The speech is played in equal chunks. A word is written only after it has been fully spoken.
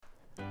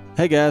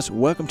Hey guys,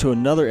 welcome to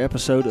another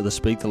episode of the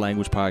Speak the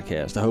Language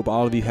podcast. I hope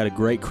all of you had a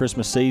great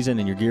Christmas season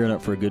and you're gearing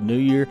up for a good new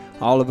year.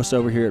 All of us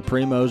over here at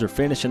Primo's are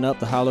finishing up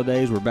the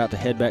holidays. We're about to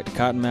head back to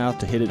Cottonmouth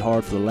to hit it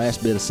hard for the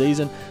last bit of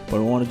season, but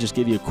I want to just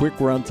give you a quick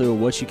run through of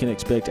what you can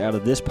expect out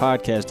of this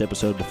podcast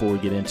episode before we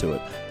get into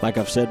it. Like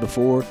I've said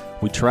before,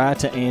 we try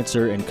to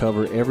answer and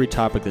cover every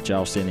topic that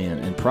y'all send in,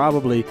 and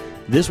probably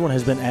this one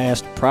has been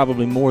asked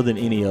probably more than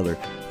any other,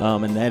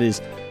 and that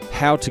is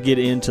how to get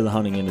into the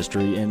hunting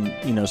industry. And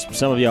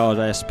some of y'all have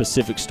asked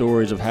specific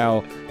stories of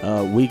how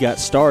we got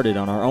started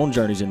on our own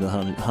journeys into the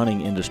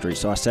hunting industry.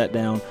 So I sat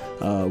down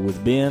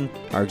with Ben,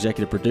 our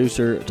executive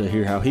producer, to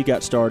hear how he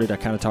got started. I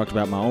kind of talked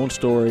about my own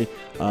story.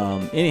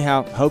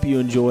 Anyhow, hope you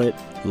enjoy it.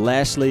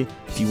 Lastly,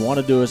 if you want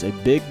to do us a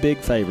big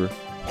favor,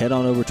 head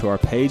on over to our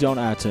page on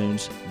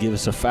iTunes, give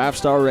us a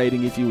 5-star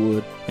rating if you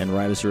would, and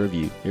write us a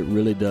review. It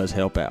really does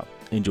help out.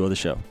 Enjoy the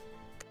show.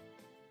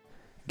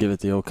 Give it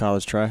the old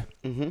college try.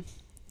 Mm-hmm.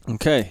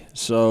 Okay,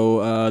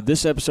 so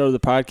this episode of the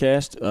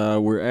podcast,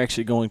 we're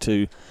actually going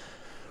to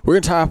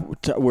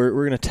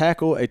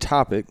tackle a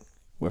topic.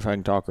 If I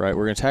can talk right,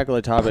 we're going to tackle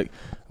a topic.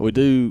 We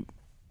do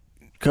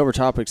cover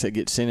topics that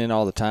get sent in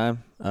all the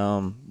time,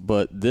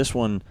 but this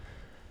one,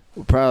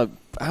 probably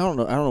I don't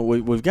know.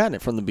 We've gotten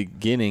it from the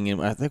beginning,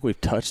 and I think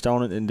we've touched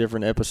on it in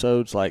different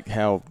episodes, like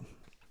how.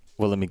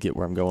 Well, let me get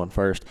where I'm going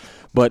first.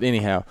 But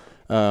anyhow.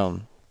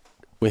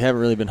 We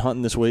haven't really been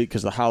hunting this week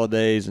because of the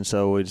holidays, and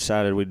so we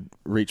decided we'd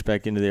reach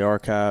back into the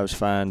archives,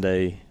 find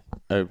a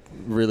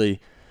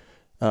really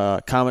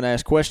common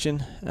asked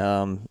question.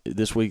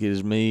 This week it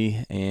is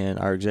me and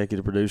our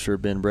executive producer,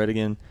 Ben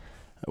Bredigan.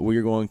 We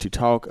are going to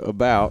talk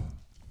about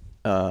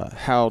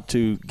how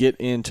to get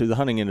into the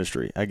hunting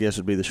industry, I guess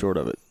would be the short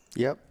of it.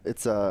 Yep.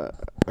 It's a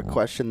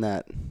question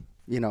that,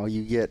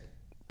 you get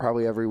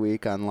probably every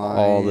week online.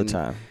 All the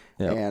time.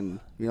 Yep. And,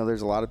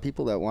 there's a lot of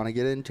people that want to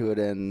get into it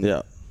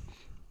and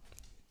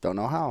don't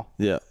know how.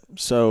 Yeah.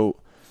 So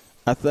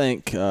I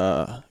think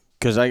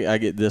because I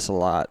get this a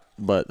lot,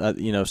 but,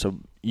 so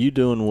you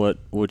doing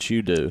what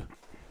you do,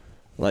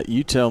 like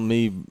you tell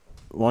me,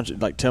 why don't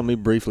you tell me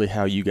briefly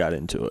how you got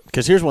into it?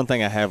 Because here's one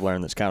thing I have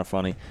learned that's kind of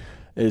funny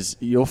is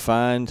you'll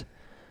find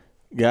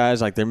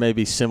guys, like there may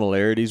be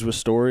similarities with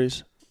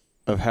stories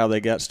of how they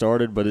got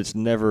started, but it's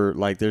never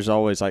like there's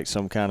always like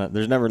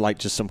there's never like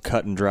just some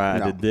cut and dry.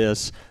 No. I did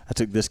this, I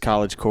took this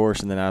college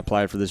course, and then I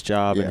applied for this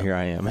job, and here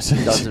I am.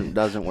 It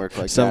doesn't work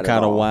like some that kind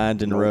at of all.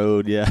 winding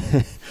road, yeah.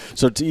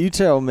 So you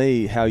tell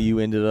me how you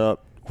ended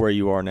up where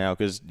you are now,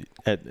 because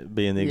at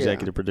being the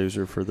executive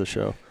producer for the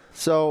show.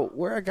 So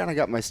where I kind of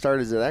got my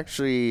start is that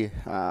actually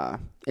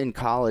in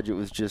college it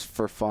was just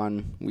for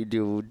fun. We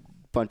do a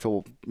bunch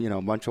of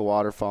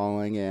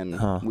waterfowling,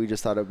 and we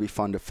just thought it would be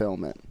fun to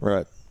film it.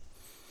 Right.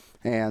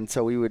 And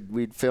so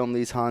we'd film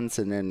these hunts,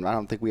 and then I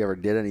don't think we ever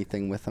did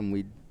anything with them.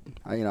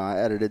 I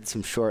edited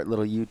some short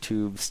little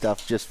YouTube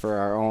stuff just for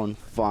our own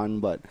fun,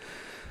 but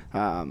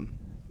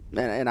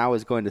and I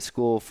was going to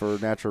school for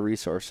natural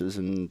resources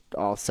and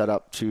all set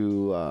up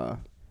to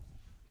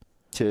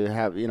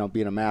have be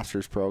in a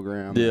master's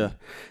program. Yeah.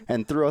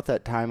 And throughout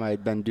that time, I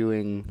had been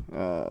doing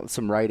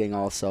some writing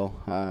also.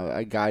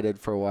 I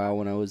guided for a while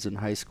when I was in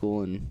high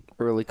school and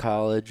early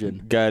college,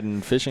 and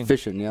guiding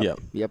fishing.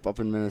 Yep, up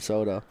in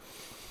Minnesota.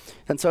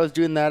 And so I was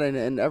doing that,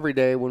 and every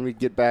day when we'd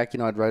get back,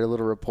 I'd write a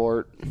little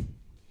report,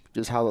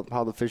 just how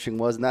the fishing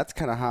was, and that's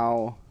kind of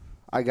how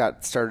I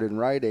got started in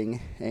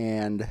writing.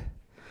 And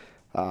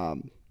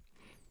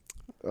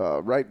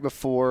right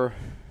before,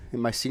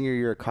 in my senior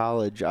year of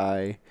college,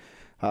 a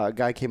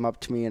guy came up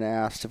to me and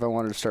asked if I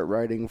wanted to start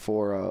writing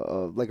for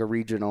a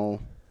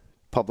regional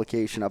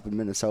publication up in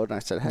Minnesota, and I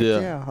said, heck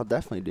yeah, I'll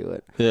definitely do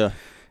it. Yeah.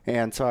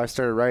 And so I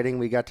started writing.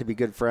 We got to be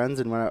good friends,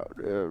 and when I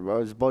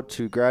was about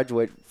to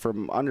graduate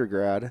from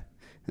undergrad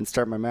and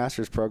start my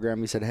master's program,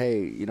 he said,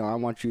 hey, I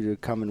want you to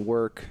come and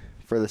work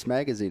for this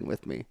magazine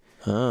with me.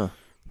 I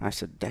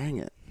said, dang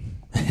it.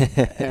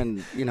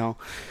 And,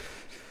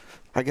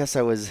 I guess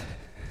I was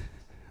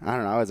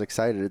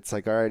excited. It's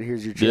like, all right,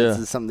 here's your chance. Yeah. This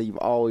is something that you've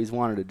always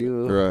wanted to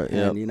do. Right,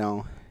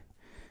 and,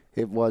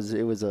 it was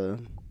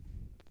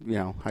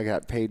I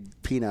got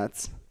paid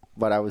peanuts.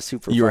 But I was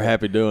super. You were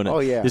happy doing it. Oh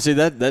yeah. You see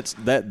that's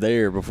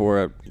there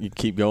before you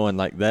keep going,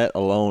 like that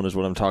alone is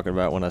what I'm talking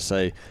about when I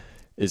say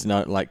it's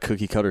not like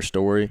cookie cutter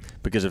story,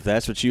 because if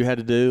that's what you had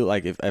to do,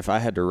 like if I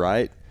had to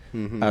write,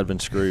 I'd have been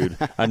screwed.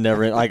 I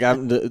never like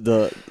I'm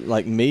the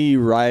like me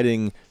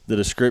writing the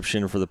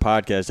description for the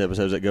podcast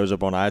episodes that goes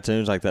up on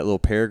iTunes, like that little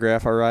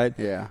paragraph I write.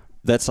 Yeah.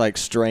 That's like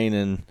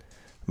straining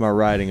my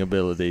writing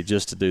ability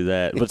just to do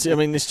that. But see,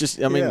 it's just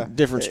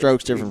different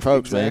strokes, different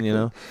folks, exactly.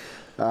 man.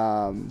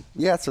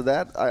 So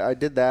that I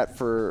did that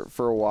for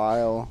a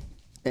while,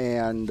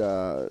 and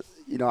I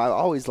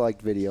always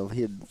liked video.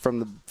 He had from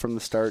the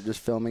start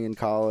just filming in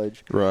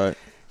college, right?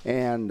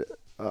 And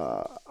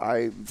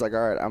I was like,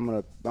 all right, I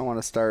want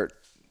to start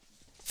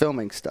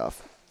filming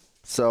stuff.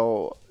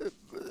 So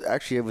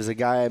actually, it was a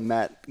guy I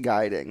met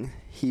guiding.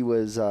 He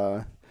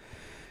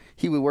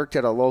he worked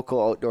at a local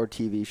outdoor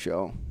TV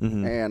show,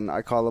 Mm-hmm. and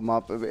I called him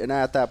up. And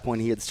at that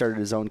point, he had started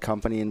his own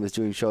company and was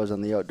doing shows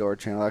on the Outdoor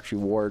Channel, actually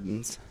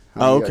Wardens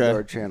on the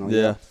Outdoor Channel.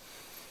 Yeah.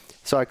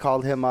 So I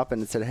called him up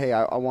and said, "Hey,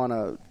 I want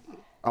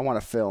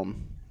to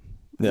film.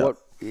 Yeah. What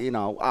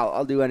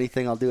I'll do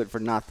anything. I'll do it for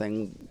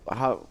nothing.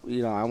 How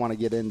I want to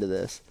get into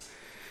this."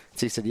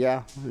 So he said,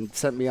 "Yeah," and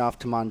sent me off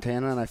to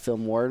Montana, and I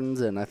filmed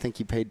Wardens, and I think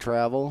he paid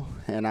travel,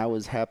 and I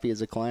was happy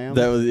as a clam.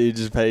 That was you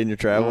just paid in your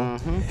travel.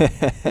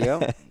 Mm-hmm.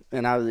 Yep.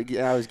 And I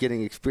was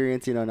getting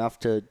experience, enough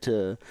to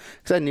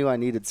because I knew I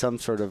needed some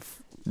sort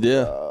of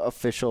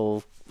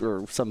official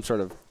or some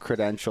sort of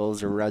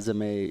credentials or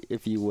resume,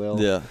 if you will.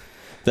 Yeah,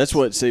 that's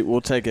what. See,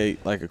 we'll take a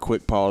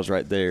quick pause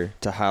right there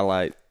to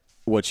highlight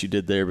what you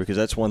did there, because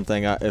that's one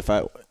thing. If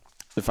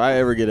I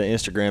ever get an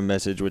Instagram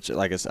message, which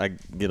I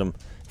get them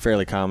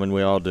fairly common,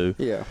 we all do.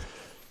 Yeah.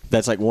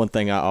 That's like one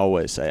thing I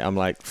always say. I'm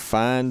like,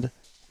 find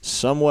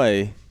some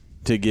way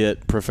to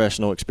get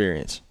professional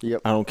experience.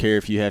 Yep. I don't care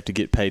if you have to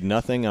get paid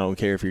nothing. I don't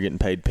care if you're getting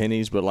paid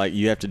pennies, but like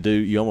you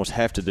almost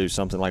have to do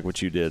something like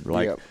what you did.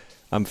 Like Yep.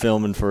 I'm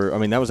filming for. I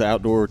mean, that was the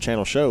Outdoor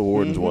Channel show.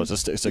 Wardens was.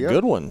 It's a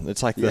good one.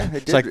 It's like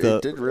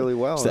it did really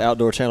well. It's the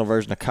Outdoor Channel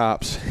version of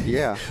Cops.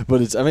 Yeah.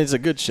 But it's a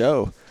good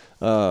show.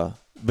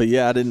 But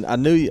yeah, I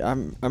knew you. I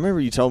remember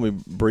you told me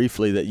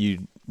briefly that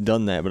you'd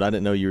done that, but I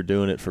didn't know you were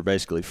doing it for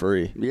basically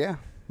free. Yeah.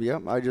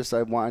 Yep. I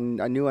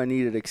knew I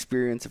needed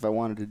experience if I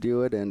wanted to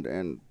do it,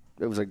 and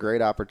it was a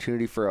great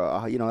opportunity for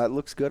that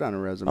looks good on a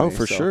resume. Oh,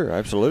 for sure,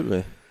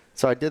 absolutely.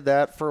 So I did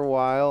that for a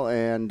while,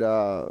 and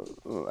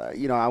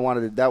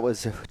that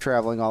was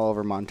traveling all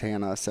over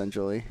Montana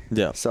essentially.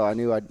 Yeah. So I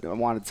knew I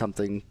wanted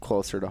something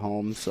closer to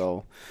home.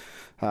 So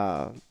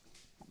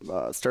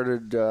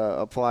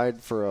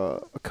applied for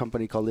a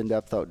company called In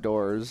Depth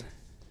Outdoors,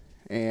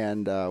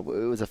 and it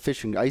was a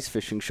ice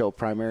fishing show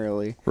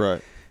primarily.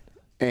 Right.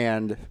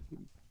 And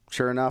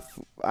sure enough,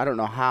 I don't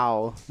know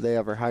how they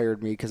ever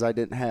hired me because I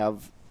didn't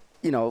have,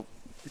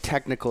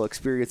 technical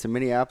experience. In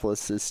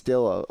Minneapolis is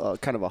still a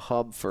kind of a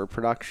hub for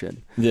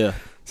production. Yeah.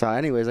 So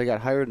anyways, I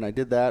got hired and I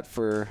did that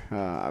for,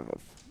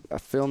 I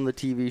filmed the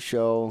TV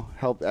show,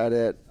 helped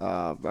edit.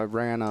 I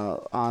ran a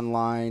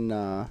online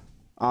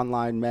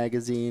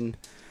magazine.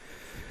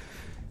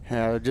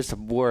 Just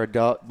wore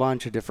a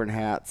bunch of different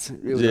hats.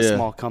 It was a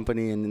small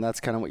company, and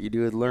that's kind of what you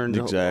do. I learned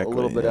a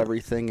little bit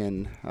everything,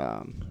 and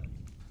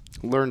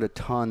learned a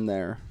ton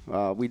there.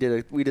 We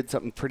did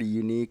something pretty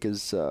unique.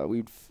 Is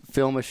we'd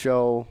film a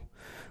show,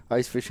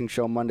 ice fishing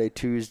show Monday,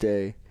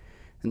 Tuesday,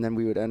 and then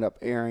we would end up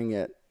airing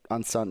it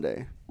on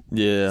Sunday.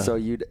 Yeah. So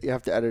you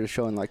have to edit a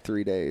show in like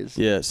 3 days.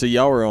 Yeah. So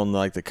y'all were on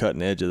like the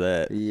cutting edge of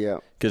that. Yeah.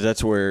 Because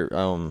that's where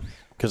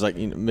because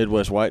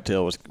Midwest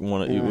Whitetail was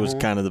it was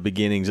kind of the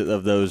beginnings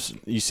of those.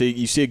 You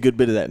see a good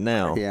bit of that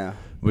now. Yeah.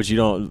 But you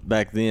don't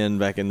back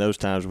in those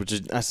times, which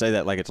is, I say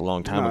that like it's a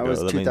long time ago. It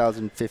was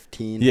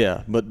 2015.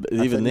 Yeah, but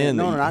even then.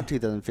 No, not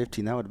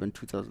 2015. That would have been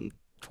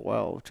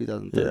 2012,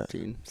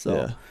 2013. Yeah.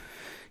 So.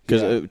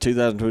 Because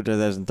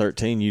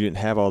 2013, you didn't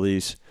have all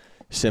these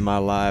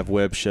semi-live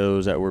web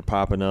shows that were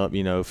popping up,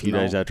 a few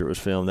days after it was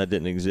filmed. That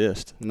didn't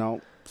exist. No.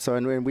 So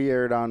and we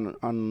aired on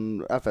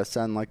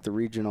FSN, like the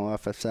regional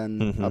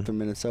FSN up in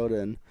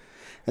Minnesota, and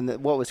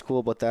what was cool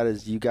about that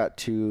is you got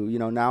to,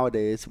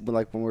 nowadays,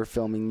 like when we're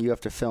filming, you have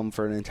to film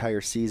for an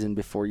entire season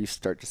before you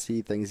start to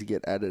see things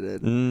get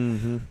edited.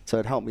 Mm-hmm. So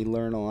it helped me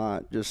learn a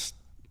lot, just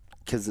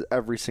because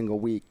every single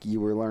week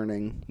you were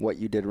learning what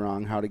you did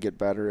wrong, how to get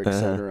better,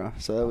 etc.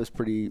 So that was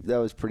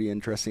pretty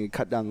interesting. It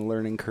cut down the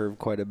learning curve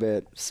quite a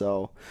bit.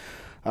 So.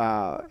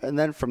 And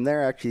then from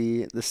there,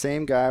 actually, the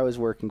same guy I was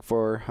working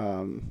for,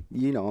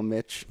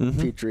 Mitch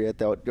Petrie at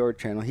the Outdoor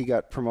Channel, he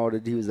got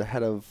promoted. He was the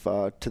head of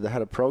to the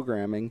head of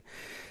programming,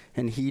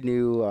 and he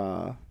knew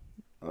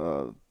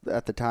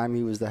at the time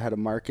he was the head of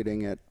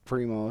marketing at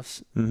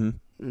Primos. Mm-hmm.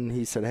 And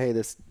he said, "Hey,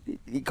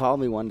 he called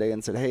me one day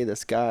and said, "Hey,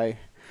 this guy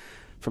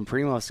from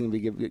Primos is going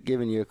to be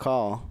giving you a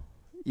call.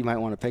 You might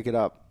want to pick it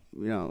up."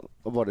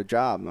 About a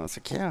job. And I was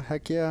like, yeah,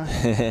 heck yeah.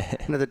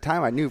 And at the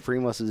time I knew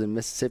Primos was in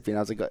Mississippi, and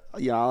I was like,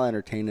 I'll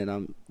entertain it.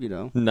 I'm,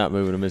 Not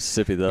moving to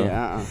Mississippi though.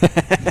 Yeah.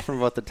 From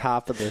about the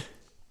top of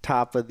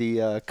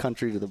the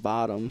country to the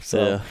bottom.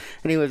 So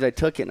anyways, I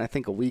took it, and I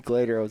think a week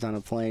later I was on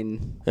a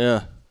plane.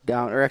 Yeah.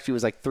 Down, or actually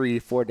it was like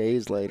 3-4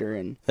 days later.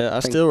 And I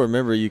still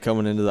remember you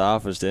coming into the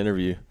office to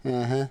interview.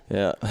 Uh-huh.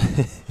 Yeah.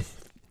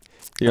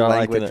 You're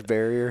language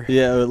barrier.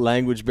 Yeah,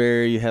 language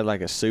barrier. You had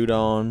like a suit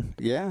on.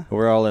 Yeah.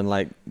 We're all in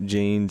like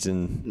jeans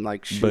and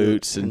like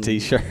boots and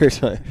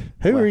T-shirts. Like,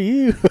 who are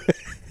you?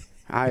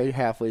 I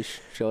halfway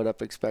showed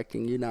up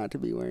expecting you not to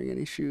be wearing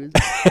any shoes.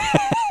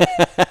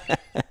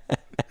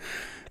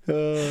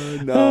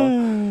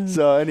 No.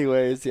 So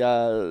anyways,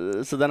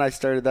 yeah. So then I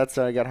started. That's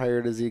when I got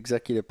hired as the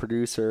executive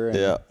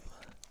producer.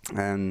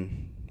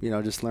 And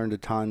just learned a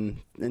ton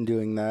in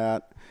doing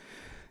that.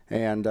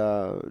 And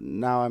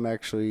now I'm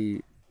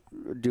actually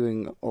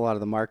doing a lot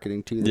of the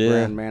marketing too, the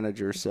brand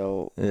manager.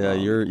 So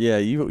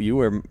you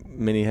wear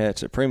many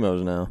hats at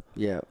Primos now.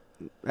 Yeah,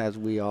 as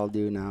we all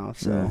do now.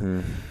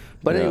 So,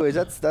 but anyways,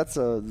 that's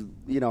a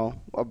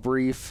a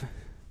brief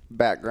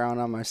background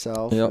on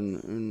myself.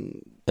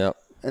 Yep.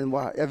 And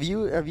why have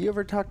you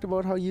ever talked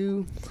about how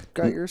you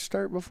got your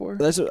start before?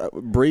 That's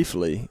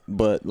briefly,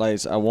 but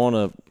like I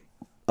wanted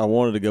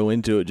to go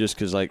into it just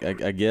because, like,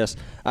 I guess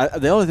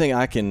the only thing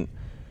I can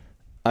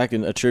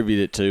attribute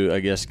it to, I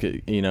guess,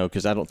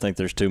 because I don't think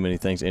there's too many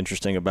things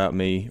interesting about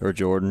me or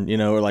Jordan,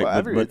 or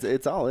like. Well,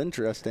 it's all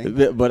interesting.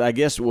 But I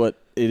guess what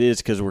it is,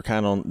 because we're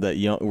kind of on that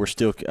young, we're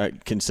still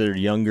considered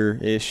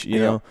younger-ish,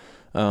 know,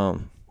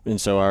 and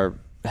so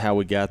how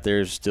we got there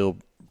is still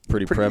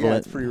pretty prevalent. Yeah,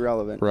 it's pretty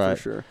relevant, right?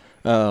 For sure.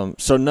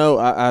 So no,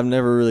 I've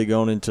never really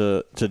gone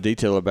into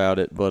detail about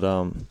it,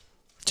 but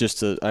just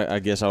to, I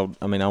guess I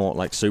won't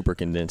like super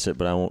condense it,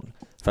 but I won't.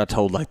 If I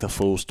told like the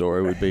full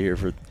story, we'd be here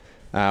for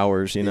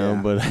hours,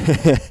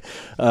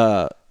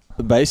 But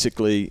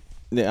basically,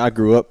 I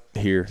grew up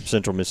here,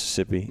 Central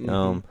Mississippi,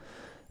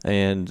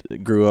 and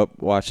grew up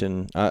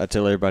watching. I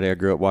tell everybody I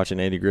grew up watching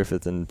Andy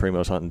Griffith and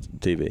Primo's Hunting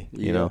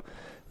TV.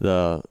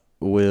 The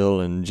Will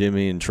and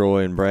Jimmy and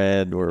Troy and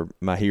Brad were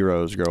my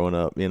heroes growing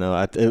up.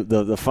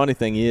 The funny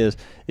thing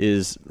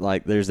is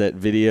like there's that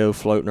video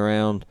floating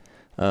around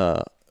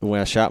when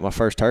I shot my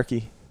first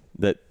turkey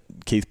that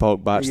Keith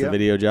Polk botched the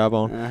video job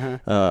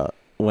on.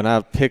 When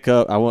I pick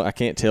up, I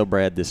can't tell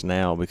Brad this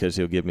now because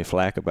he'll give me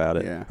flack about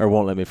it or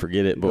won't let me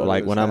forget it. But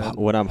like when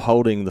I'm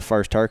holding the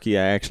first turkey,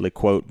 I actually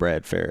quote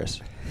Brad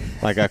Ferris.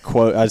 Like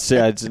I'd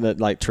say it's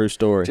like true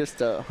story. Just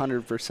 100%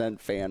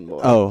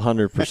 fanboy. Oh,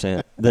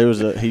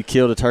 100%. He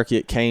killed a turkey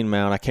at Cane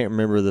Mound. I can't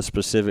remember the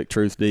specific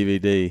Truth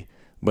DVD,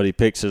 but he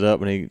picks it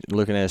up and he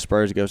looking at his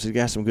spurs. He goes, he's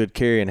got some good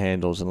carrying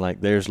handles, and like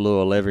there's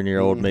little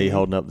 11-year-old me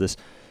holding up this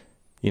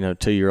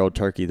 2-year-old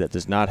turkey that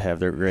does not have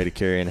their great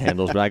carrying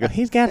handles, but I go,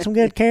 he's got some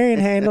good carrying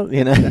handles,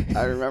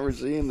 I remember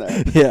seeing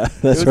that. Yeah,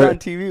 it was on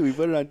TV. We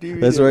put it on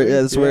TV.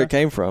 That's where it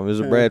came from. It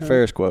was a Brad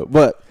Ferris quote.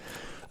 But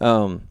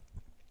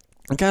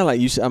kind of like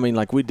you said,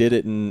 like we did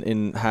it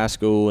in high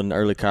school and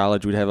early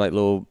college. We'd have like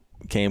little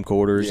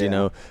camcorders,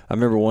 I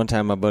remember one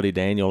time my buddy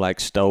Daniel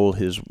like stole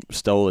his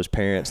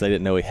parents. They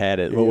didn't know he had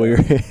it, but we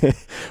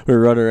were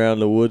running around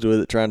the woods with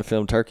it trying to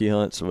film turkey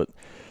hunts. But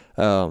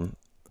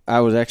I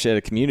was actually at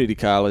a community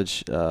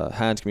college,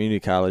 Hines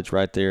Community College,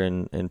 right there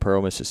in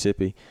Pearl,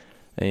 Mississippi,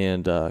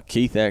 and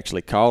Keith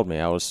actually called me.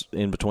 I was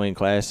in between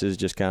classes,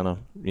 just kind of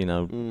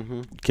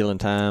killing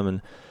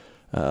time,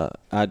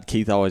 and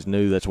Keith always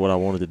knew that's what I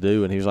wanted to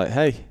do, and he was like,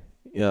 "Hey,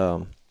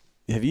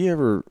 have you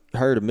ever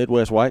heard of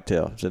Midwest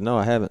Whitetail?" I said, "No,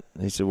 I haven't."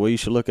 He said, "Well, you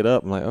should look it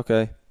up." I'm like,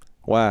 "Okay,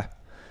 why?"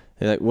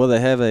 He's like, "Well, they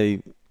have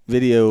a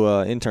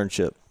video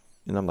internship,"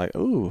 and I'm like,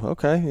 "Ooh,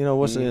 okay,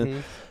 what's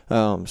it?"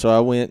 So I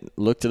went,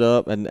 looked it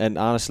up, and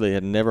honestly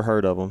had never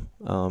heard of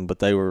them. But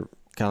they were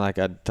kind of like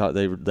I thought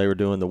they were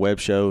doing the web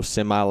show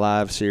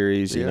semi-live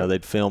series.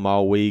 They'd film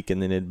all week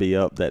and then it'd be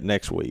up that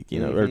next week,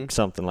 or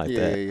something like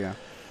that. Yeah.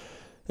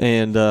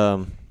 And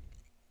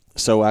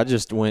so I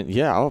just went,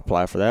 I'll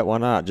apply for that. Why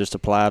not? Just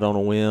applied on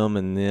a whim,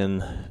 and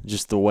then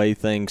just the way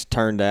things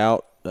turned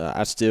out,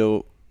 I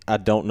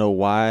don't know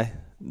why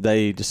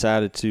they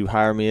decided to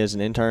hire me as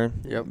an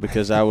intern. Yep.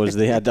 Because I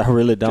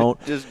really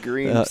don't. Just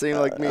green, same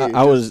like me.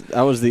 I was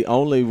the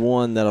only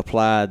one that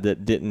applied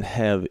that didn't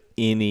have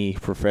any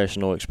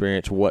professional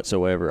experience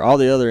whatsoever. All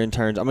the other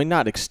interns,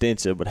 not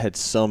extensive, but had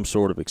some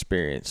sort of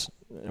experience.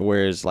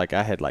 Whereas like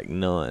I had like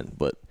none,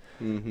 but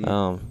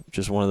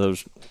just one of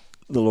those,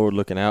 the Lord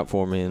looking out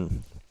for me,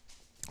 and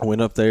I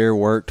went up there,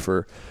 worked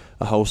for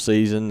a whole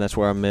season. That's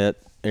where I met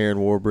Aaron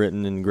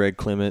Warbritton and Greg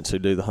Clements, who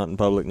do the Hunting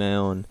Public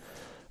now, and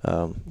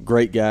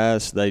great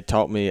guys. They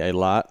taught me a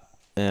lot,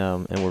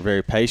 and were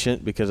very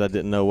patient because I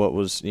didn't know what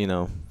was,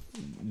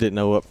 didn't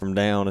know up from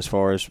down as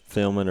far as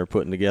filming or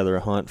putting together a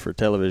hunt for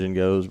television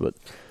goes. But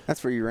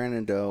that's where you ran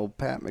into old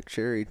Pat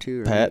McSherry too.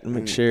 Right? Pat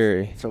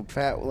McSherry. So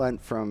Pat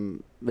went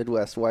from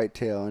Midwest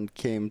Whitetail and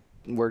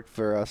worked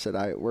with us at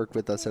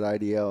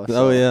IDL.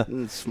 So, oh yeah,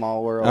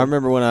 small world. I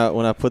remember when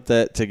I put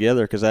that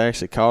together, because I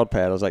actually called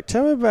Pat. I was like,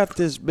 "Tell me about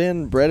this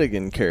Ben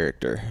Bredigan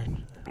character."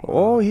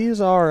 Oh,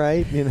 he's all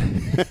right. Yeah.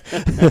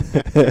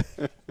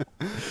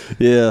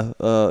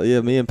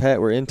 Me and Pat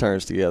were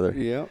interns together.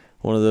 Yeah.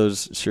 One of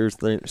those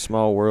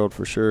small world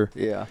for sure.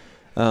 Yeah.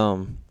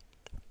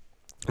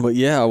 But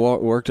yeah, I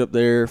worked up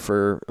there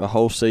for a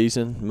whole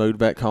season. Moved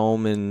back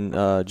home in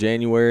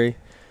January,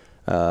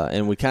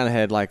 and we kind of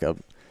had like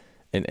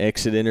an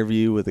exit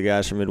interview with the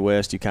guys from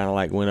Midwest. You kind of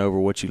like went over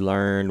what you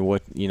learned,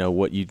 what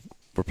you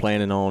were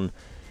planning on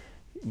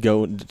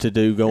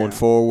going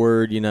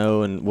forward,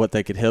 and what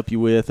they could help you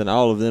with, and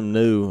all of them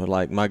knew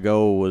like my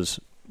goal was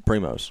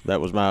Primos.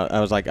 That was I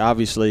was like,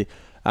 obviously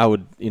I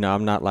would,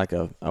 I'm not like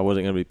I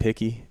wasn't going to be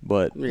picky,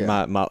 but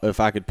my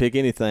if I could pick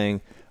anything,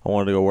 I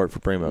wanted to go work for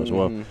Primos.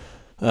 Well,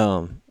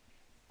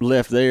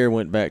 left there,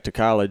 went back to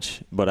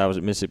college, but I was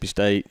at Mississippi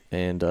State,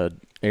 and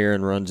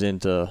Aaron ran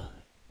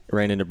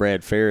into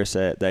Brad Ferris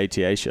at the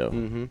ATA show,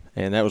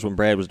 and that was when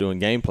Brad was doing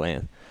Game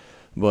Plan.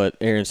 But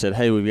Aaron said,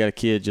 "Hey, we've got a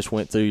kid just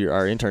went through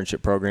our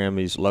internship program.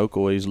 He's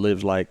local. He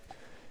lives like,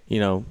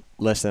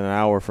 less than an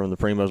hour from the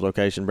Primo's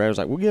location. Brad was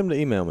like, "We'll get him to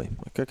email me."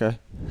 Like, okay.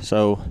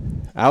 So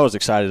I was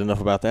excited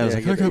enough about that. I was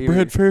like, "I got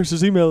Brad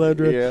Ferris's email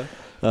address."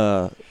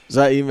 Yeah.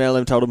 So I emailed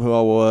him, told him who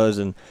I was,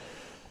 and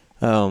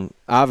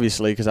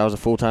obviously, because I was a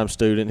full-time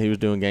student, he was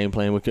doing game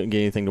plan. We couldn't get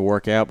anything to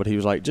work out, but he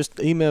was like, "Just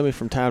email me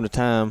from time to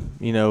time.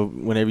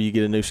 Whenever you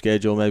get a new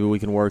schedule, maybe we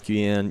can work you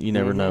in. You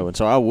never know." And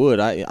so I would.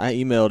 I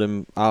emailed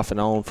him off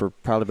and on for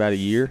probably about a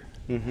year,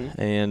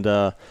 and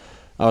I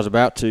was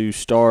about to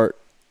start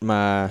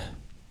my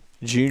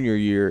junior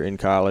year in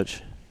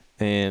college,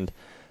 and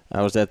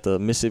I was at the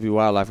Mississippi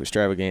Wildlife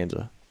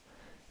Extravaganza,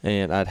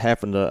 and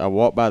I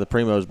walked by the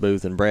Primo's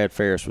booth, and Brad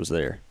Ferris was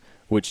there,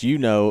 which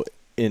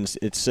in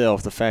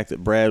itself, the fact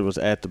that Brad was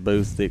at the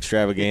booth, the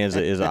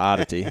extravaganza, is an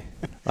oddity.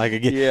 Like,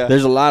 again,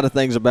 there's a lot of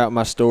things about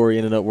my story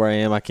ending up where I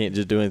am. I can't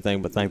just do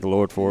anything but thank the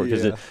Lord for it.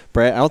 Because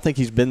Brad, I don't think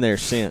he's been there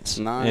since,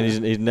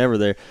 and he's never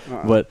there.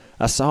 But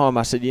I saw him.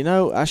 I said,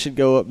 I should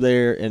go up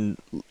there and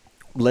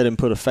let him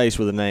put a face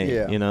with a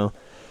name.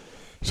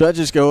 So I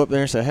just go up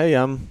there and say, "Hey,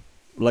 I'm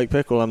Lake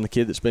Pickle. I'm the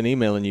kid that's been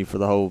emailing you for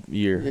the whole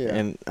year."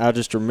 And I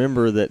just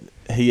remember that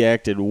he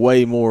acted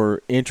way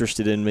more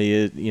interested in me,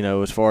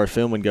 as far as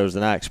filming goes,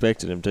 than I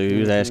expected him to. He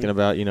was asking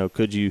about,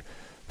 could you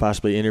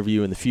possibly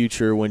interview in the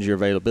future? When's your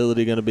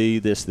availability going to be?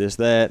 This,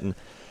 that. And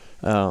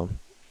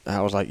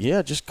I was like,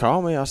 "Yeah, just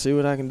call me. I'll see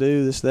what I can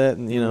do, this, that."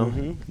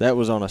 And, that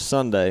was on a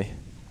Sunday.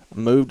 I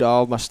moved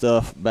all my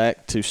stuff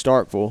back to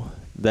Starkville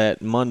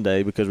that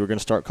Monday because we're going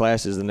to start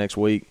classes the next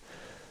week.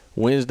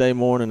 Wednesday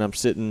morning, I'm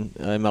sitting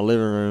in my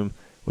living room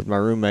with my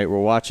roommate. We're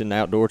watching the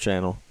Outdoor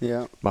Channel.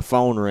 Yeah. My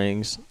phone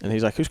rings, and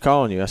he's like, "Who's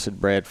calling you?" I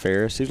said, "Brad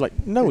Ferris." He was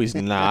like, "No, he's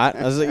not."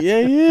 I was like,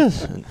 "Yeah, he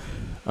is."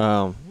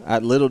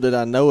 And, little did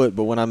I know it,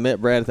 but when I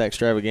met Brad at the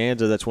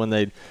extravaganza, that's when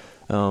there'd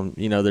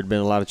been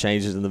a lot of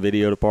changes in the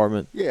video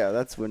department. Yeah,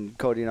 that's when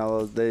Cody and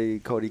all those,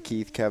 Cody,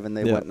 Keith, Kevin,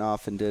 they went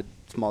off and did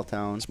small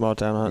town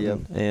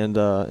hunting. Yep.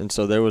 And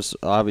so there was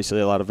obviously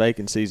a lot of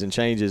vacancies and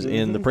changes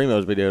in the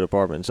Primo's video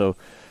department. So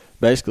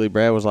basically,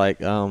 Brad was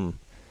like,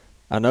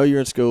 "I know you're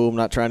in school. I'm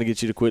not trying to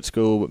get you to quit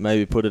school, but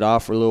maybe put it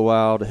off for a little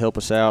while to help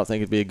us out. I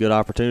think it'd be a good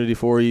opportunity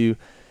for you."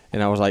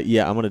 And I was like,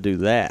 "Yeah, I'm going to do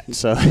that."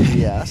 So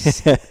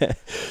yes.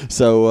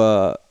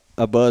 So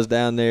I buzzed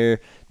down there,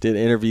 did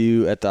an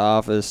interview at the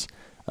office.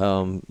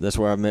 That's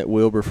where I met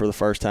Wilbur for the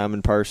first time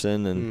in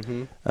person,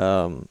 and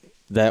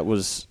that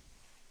was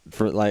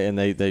and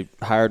they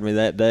hired me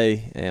that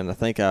day. And I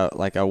think I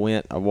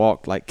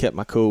walked, kept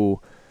my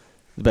cool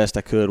the best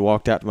I could,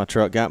 walked out to my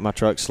truck, got my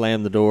truck,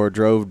 slammed the door,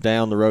 drove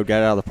down the road,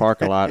 got out of the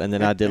parking lot, and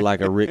then I did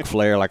like a Ric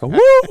Flair, like a woo,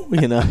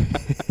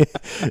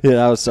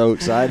 I was so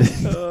excited.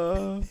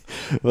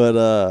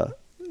 But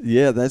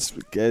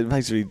it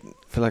makes me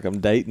feel like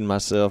I'm dating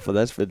myself, but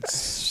that's been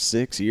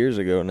 6 years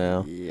ago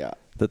now. Yeah.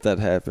 That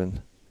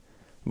happened.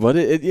 But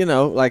it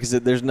like I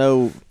said, there's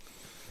no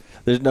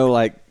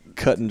like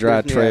cut and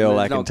dry trail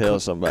I can tell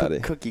somebody.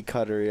 Cookie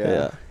cutter,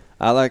 yeah.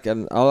 All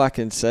I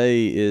can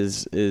say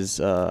is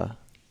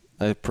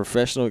a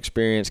professional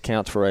experience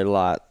counts for a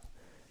lot,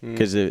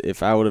 because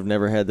if I would have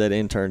never had that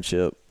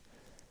internship,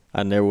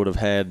 I never would have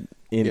had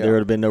there would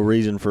have been no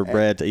reason for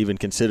Brad to even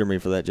consider me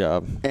for that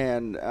job.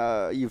 And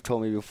you've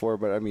told me before,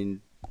 but I mean,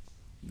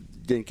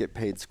 didn't get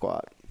paid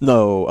squat.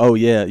 No. Oh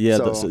yeah.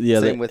 So,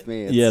 same with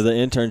me. The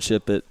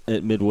internship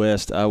at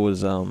Midwest, I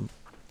was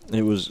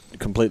it was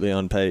completely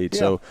unpaid. Yeah.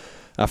 So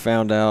I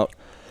found out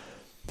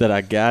that I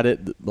got it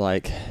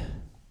I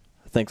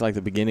think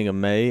the beginning of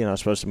May, and I was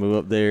supposed to move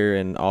up there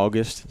in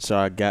August. So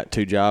I got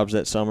 2 jobs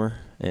that summer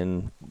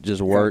and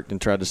just worked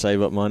and tried to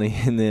save up money.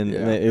 And then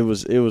it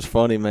was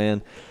funny,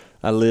 man.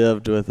 I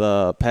lived with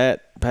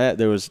Pat.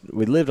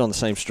 We lived on the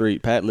same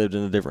street. Pat lived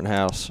in a different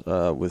house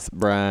with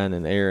Brian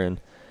and Aaron,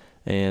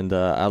 and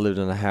I lived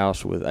in a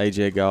house with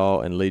AJ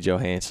Gall and Lee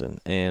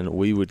Johansson. And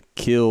we would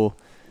kill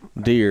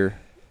deer,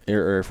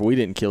 or if we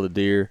didn't kill a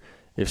deer,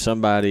 if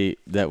somebody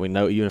that we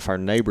know, even if our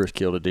neighbors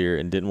killed a deer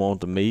and didn't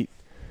want the meat,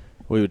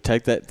 we would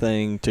take that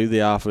thing to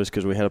the office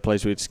because we had a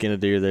place we could skin a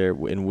deer there,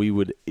 and we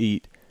would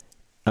eat.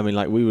 I mean,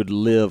 we would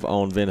live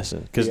on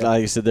venison because,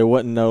 like I said, there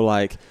wasn't no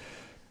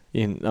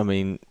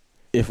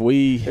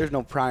there's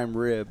no prime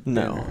rib.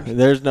 No,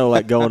 there's no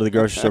going to the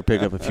grocery store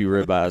pick up a few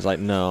ribeyes.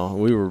 No,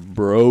 we were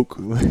broke.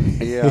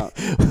 Yeah.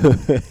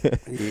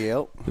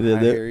 Yep. I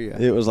hear you.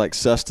 It was like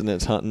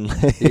sustenance hunting.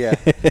 Yeah.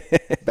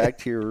 Back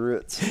to your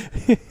roots.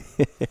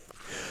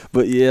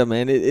 But yeah,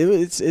 man,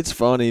 it's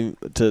funny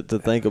to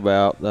think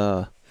about.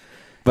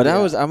 But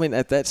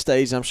at that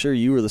stage, I'm sure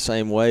you were the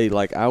same way.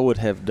 I would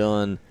have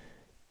done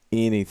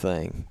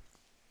anything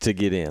to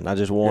get in. I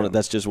just wanted,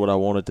 that's just what I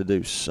wanted to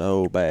do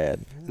so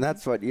bad. And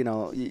that's what,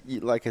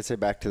 like I said,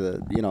 back to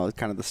the,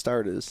 kind of the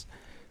start is,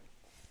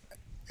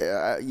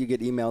 you get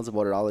emails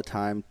about it all the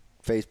time,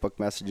 Facebook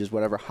messages,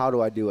 whatever. How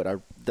do I do it?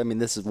 I mean,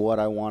 this is what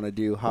I want to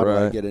do. How do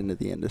I get into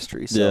the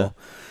industry? So,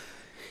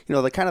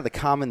 the kind of the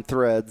common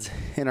threads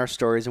in our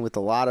stories, and with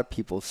a lot of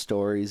people's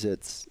stories,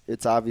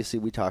 it's obviously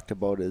we talked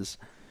about is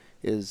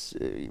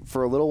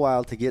for a little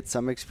while to get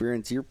some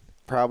experience, you're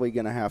probably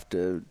going to have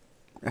to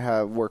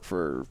work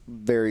for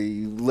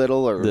very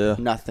little or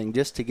nothing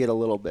just to get a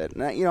little bit.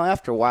 And, you know,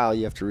 after a while,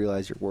 you have to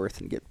realize your worth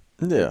and get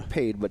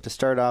paid. But to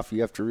start off,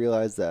 you have to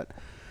realize that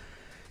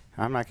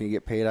I'm not going to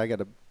get paid. I got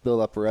to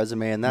build up a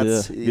resume, and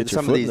that's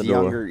some of these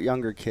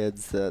younger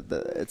kids.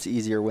 It's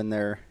easier when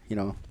they're, you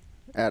know,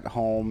 at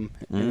home,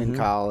 in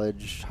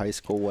college, high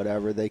school,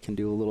 whatever. They can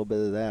do a little bit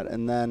of that.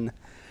 And then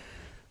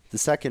the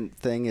second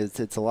thing is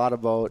it's a lot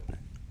about,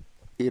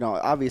 you know,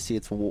 obviously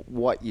it's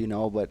what you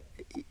know, but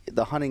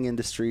the hunting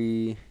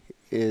industry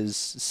is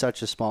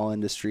such a small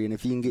industry, and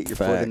if you can get your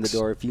foot in the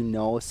door, if you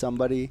know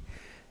somebody,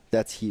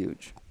 that's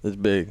huge. That's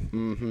big.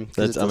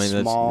 It's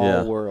a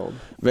small world.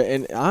 But,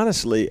 and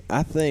honestly,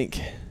 I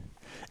think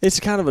it's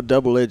kind of a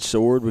double-edged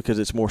sword because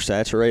it's more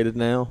saturated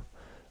now,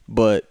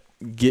 but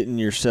getting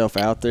yourself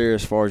out there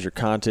as far as your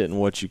content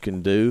and what you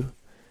can do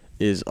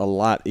is a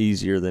lot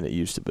easier than it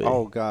used to be.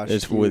 Oh, gosh.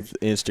 It's huge. with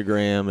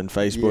Instagram and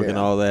Facebook and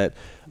all that.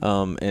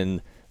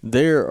 And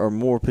there are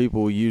more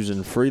people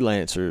using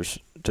freelancers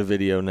to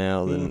video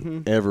now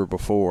than ever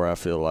before, I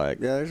feel like.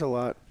 Yeah, there's a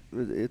lot.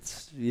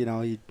 It's, you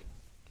know,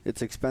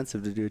 it's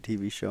expensive to do a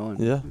TV show,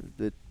 and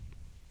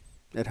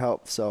it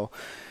helps. So,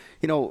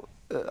 you know,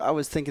 I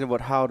was thinking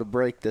about how to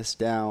break this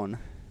down,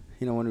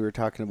 you know, when we were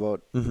talking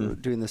about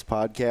doing this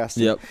podcast.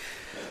 Yep.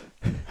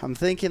 I'm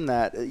thinking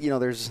that, you know,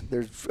 there's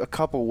a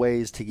couple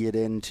ways to get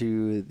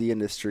into the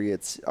industry.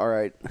 It's, all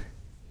right,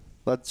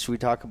 should we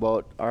talk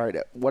about, all right,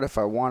 what if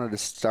I wanted to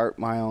start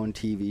my own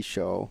TV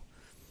show?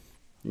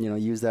 You know,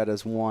 use that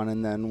as one.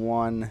 And then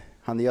one,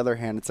 on the other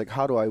hand, it's like,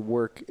 how do I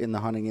work in the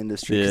hunting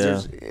industry?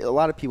 Because there's a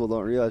lot of people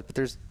don't realize, but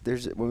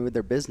there's with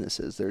their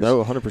businesses. There's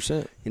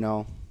 100%. You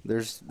know,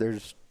 there's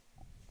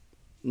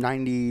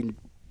 99%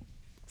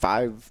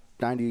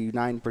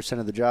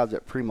 of the jobs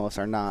at Primos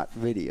are not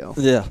video.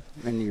 Yeah.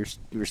 And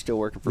you're still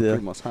working for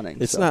Primos Hunting.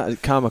 It's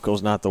not, comical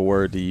is not the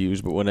word to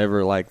use, but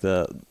whenever like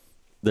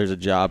there's a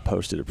job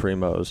posted at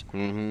Primos,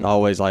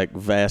 always like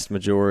vast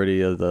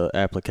majority of the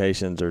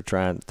applications are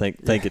trying to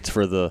think it's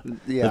for the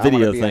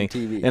video thing.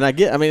 And I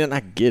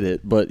get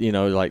it, but you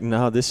know, like,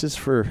 no, this is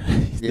for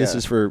this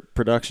is for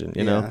production,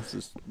 you know.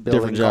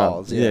 Different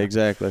jobs. Yeah,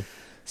 exactly.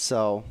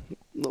 So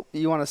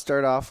you want to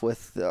start off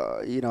with,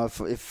 you know,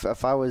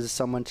 if I was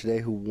someone today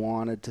who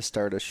wanted to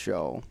start a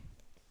show,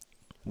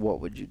 what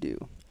would you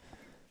do?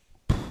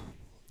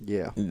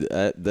 Yeah.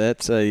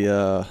 That's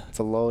it's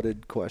a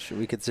loaded question.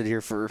 We could sit here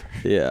for.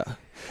 Yeah,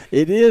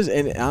 it is,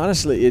 and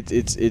honestly,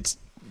 it's.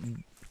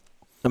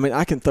 I mean,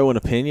 I can throw an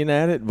opinion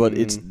at it, but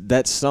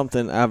that's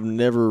something I've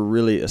never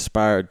really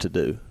aspired to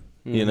do.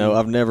 You know,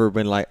 I've never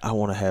been like, I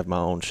want to have my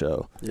own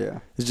show. Yeah.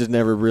 It's just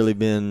never really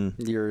been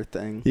your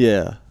thing.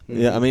 Yeah.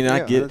 Yeah. I mean,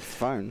 I get. That's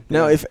fine.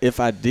 Now, if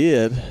I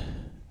did,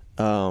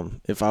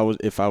 if I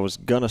was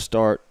gonna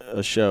start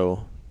a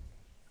show,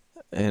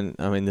 and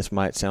I mean, this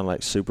might sound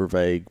like super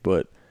vague,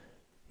 but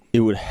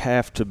it would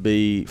have to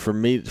be for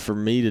me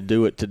to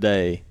do it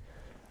today.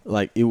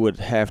 Like, it would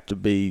have to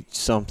be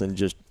something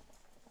just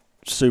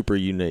super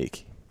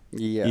unique.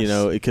 Yes. You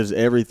know, because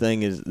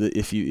everything is,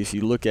 if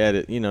you look at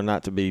it, you know,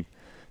 not to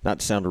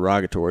sound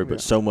derogatory, but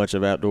so much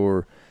of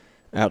outdoor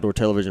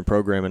television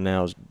programming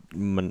now is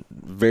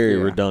very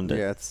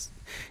redundant.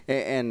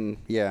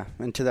 Yeah,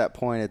 and to that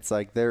point, it's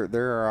like there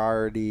are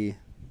already,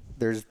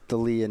 there's the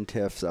Lee and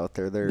Tiffs out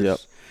there.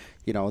 There's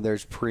you know,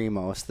 there's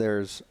Primos,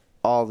 there's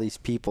all these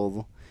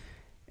people,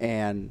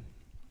 and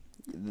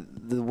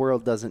the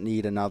world doesn't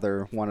need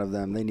another one of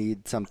them. They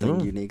need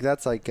something unique.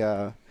 That's like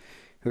we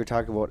were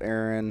talking about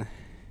Aaron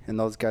and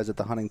those guys at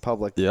the Hunting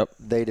Public. Yep.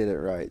 They did it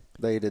right.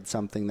 They did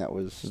something that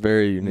was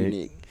very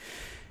unique.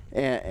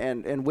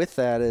 And with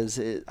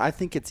that I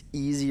think it's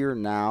easier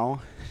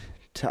now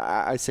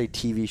I say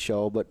TV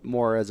show, but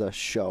more as a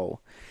show.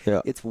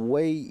 Yeah. It's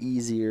way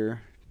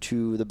easier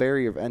the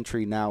barrier of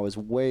entry now is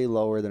way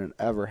lower than it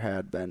ever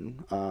had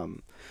been.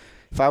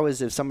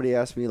 If somebody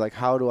asked me, like,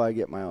 how do I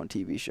get my own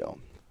TV show?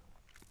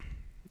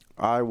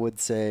 I would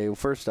say, well,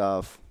 first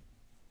off,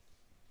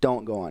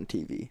 don't go on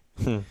TV.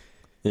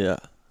 Yeah.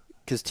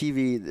 Because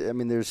TV, I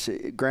mean, there's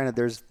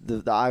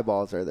the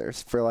eyeballs are there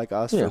for like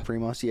us, for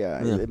Primos.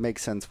 Yeah, it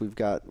makes sense.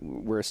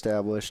 We're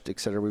established, et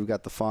cetera. We've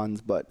got the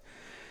funds, but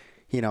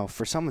you know,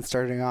 for someone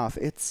starting off,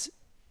 it's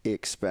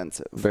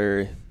expensive.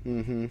 Very.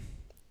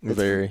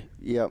 Very.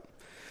 Yep.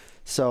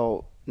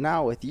 So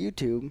now with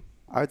YouTube,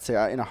 I would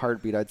say in a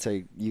heartbeat, I'd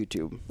say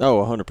YouTube.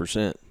 Oh,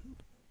 100%.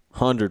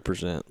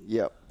 100%.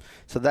 Yep.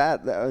 So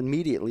that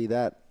immediately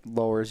that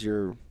lowers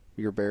your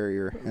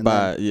barrier. And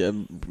how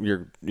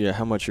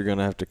much you're going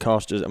to have to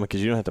cost, just, I mean,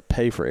 because you don't have to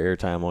pay for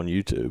airtime on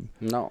YouTube.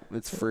 No,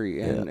 it's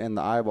free, and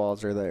the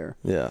eyeballs are there.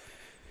 Yeah.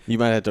 You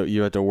have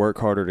to work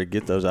harder to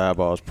get those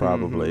eyeballs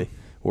probably.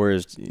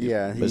 Whereas it's you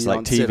like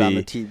don't TV. sit on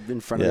the TV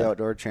in front of the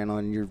outdoor channel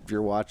and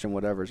you're watching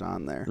whatever's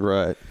on there.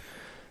 Right.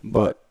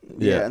 But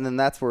and then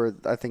that's where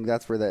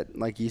that,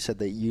 like you said,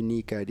 that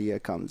unique idea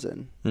comes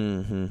in.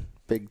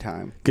 Big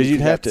time. Because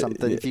you'd have to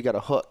something if you got a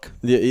hook.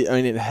 Yeah,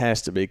 I mean, it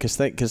has to be because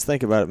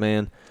think about it,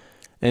 man.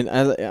 And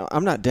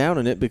I'm not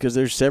downing it because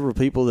there's several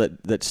people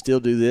that still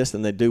do this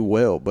and they do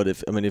well. But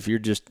if you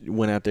just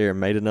went out there and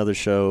made another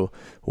show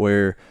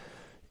where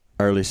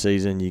early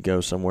season you go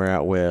somewhere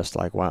out west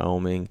like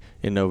Wyoming,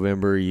 in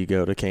November you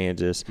go to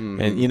Kansas,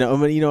 and you know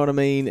what I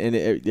mean. And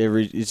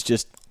it's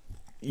just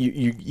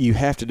you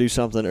have to do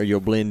something or you'll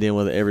blend in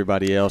with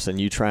everybody else, and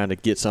you trying to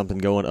get something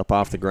going up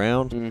off the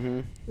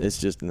ground. It's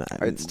just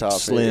it's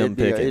tough. Slim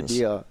pickings.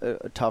 It'd be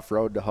a tough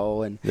road to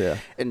hoe, and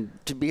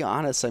to be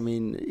honest, I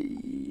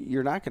mean,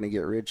 you're not going to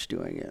get rich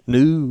doing it.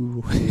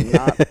 No.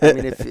 I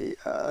mean,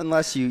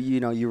 unless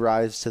you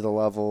rise to the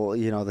level,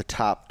 the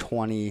top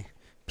 20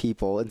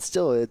 people, and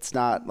still it's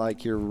not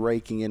like you're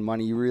raking in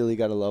money. You really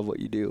got to love what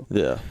you do.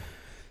 Yeah.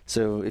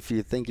 So if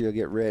you think you'll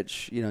get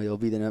rich, you'll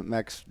be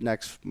the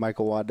next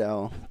Michael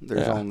Waddell.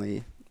 There's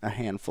only a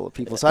handful of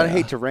people. So I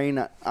hate to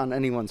rain on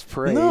anyone's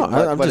parade. No,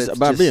 I'm just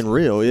about being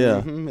real.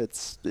 Yeah.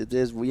 It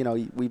is.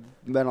 We've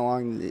been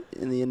along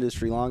in the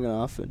industry long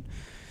enough, and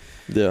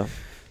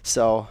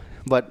So,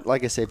 but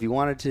like I say, if you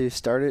wanted to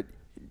start it,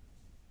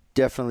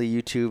 definitely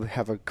YouTube.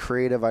 Have a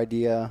creative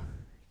idea,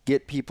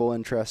 get people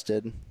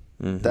interested.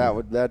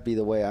 That'd be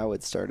the way I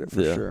would start it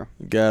for sure.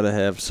 You gotta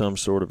have some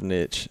sort of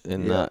niche,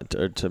 and not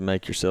to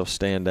make yourself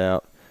stand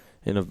out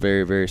in a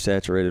very, very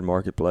saturated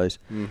marketplace.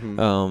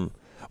 One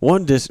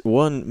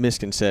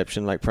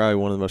misconception, like probably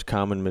one of the most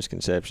common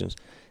misconceptions,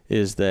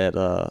 is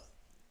that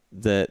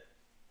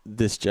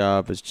this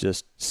job is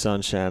just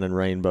sunshine and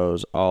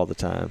rainbows all the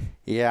time.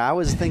 Yeah, I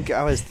was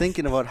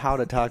thinking about how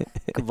to talk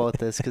about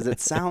this because it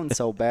sounds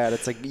so bad.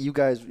 It's like you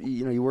guys,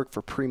 you work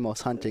for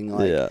Primos Hunting,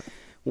 like.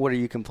 What are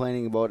you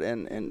complaining about?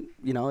 And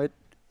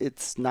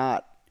it's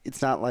not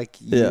like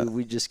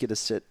we just get to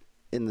sit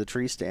in the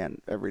tree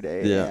stand every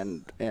day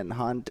and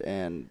hunt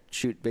and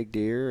shoot big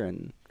deer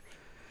and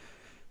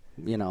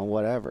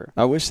whatever.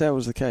 I wish that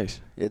was the case.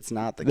 It's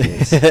not the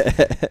case.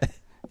 It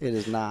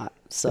is not.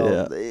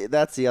 So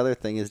that's the other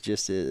thing is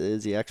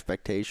the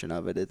expectation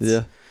of it.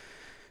 It's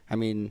I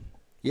mean,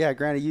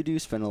 granted you do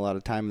spend a lot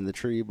of time in the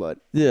tree, but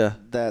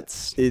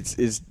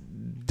it's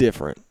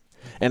different.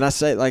 And I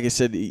say, like I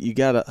said, you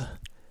gotta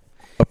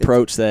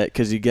approach that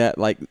because you got,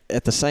 like,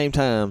 at the same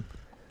time,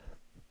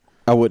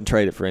 I wouldn't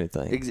trade it for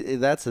anything.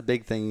 That's the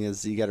big thing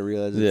is you got to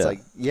realize it's like,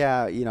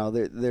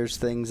 there's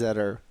things that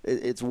are,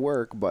 it's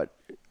work, but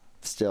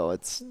still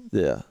it's,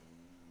 you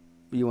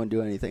wouldn't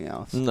do anything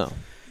else. No,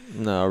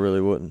 I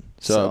really wouldn't.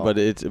 But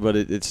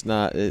it's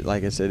not,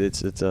 like I said,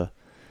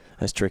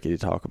 it's tricky to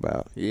talk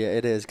about. Yeah,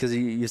 it is because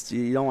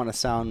you don't want to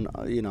sound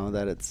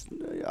that it's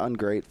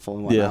ungrateful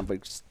and whatnot, but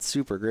it's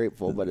super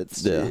grateful. But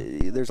it's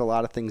there's a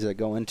lot of things that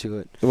go into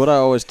it. What I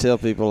always tell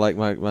people, like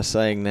my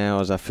saying now,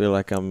 is I feel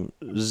like I'm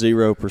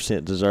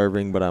 0%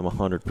 deserving, but I'm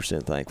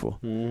 100% thankful.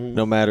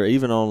 No matter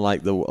even on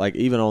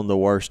the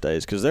worst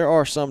days, because there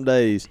are some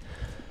days,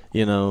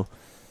 I don't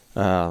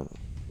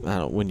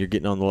know, when you're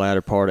getting on the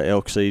latter part of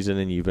elk season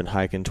and you've been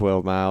hiking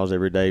 12 miles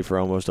every day for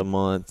almost a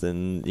month,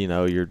 and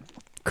you're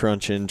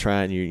crunching,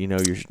 trying, you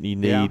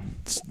need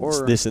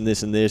this and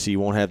this and this, you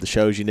won't have the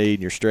shows you need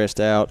and you're stressed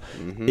out.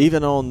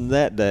 Even on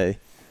that day,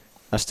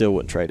 I still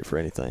wouldn't trade it for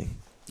anything.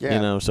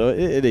 So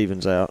it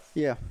evens out.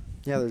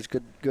 There's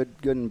good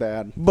and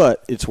bad,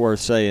 but it's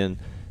worth saying,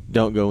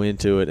 don't go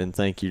into it and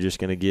think you're just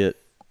going to get,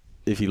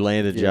 if you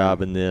land a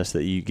job in this,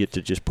 that you get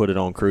to just put it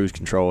on cruise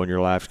control and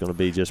your life's going to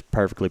be just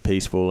perfectly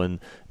peaceful and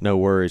no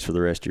worries for the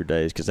rest of your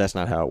days, because that's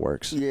not how it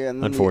works.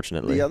 And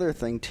unfortunately. The other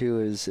thing too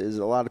is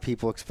a lot of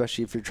people,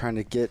 especially if you're trying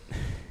to get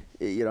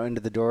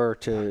into the door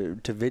to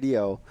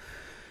video,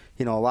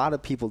 a lot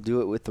of people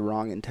do it with the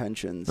wrong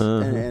intentions.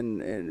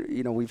 And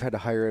we've had to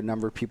hire a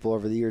number of people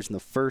over the years, and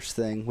the first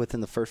thing, within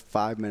the first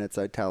 5 minutes,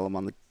 I tell them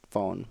on the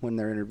phone when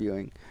they're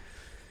interviewing,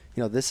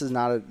 this is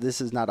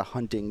not a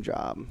hunting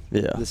job.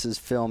 This is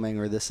filming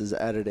or this is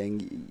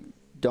editing.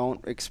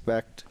 Don't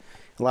expect.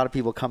 A lot of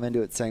people come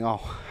into it saying, "Oh,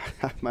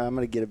 I'm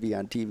going to be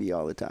on TV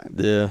all the time."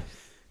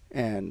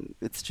 And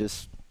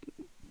it's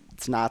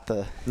not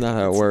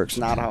how it works. It's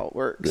not how it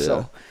works.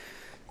 So,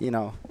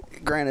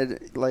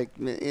 granted, like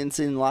in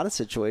a lot of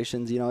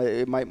situations,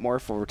 it might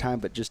morph over time,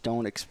 but just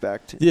don't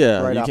expect.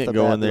 Right, you can't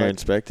go in there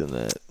expecting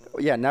that.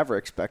 Never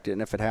expect it.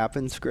 And if it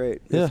happens,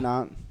 great. If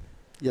not,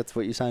 that's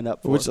what you signed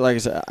up for. Which, like I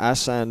said, I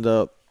signed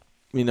up,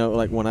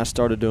 like when I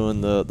started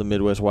doing the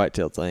Midwest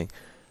Whitetail thing,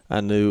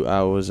 I knew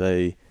I was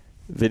a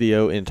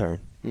video intern.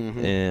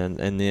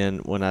 And then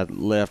when I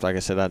left, like I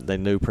said, they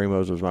knew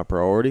Primos was my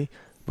priority,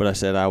 but I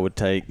said I would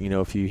take,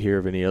 if you hear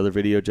of any other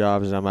video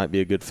jobs I might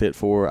be a good fit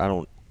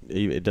for,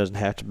 it doesn't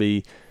have to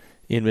be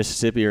in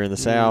Mississippi or in the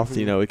South,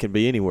 it can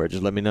be anywhere.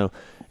 Just let me know.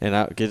 And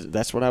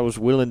that's what I was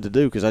willing to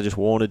do, because I just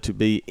wanted to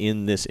be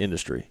in this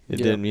industry. It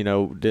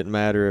didn't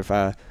matter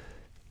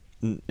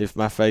if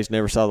my face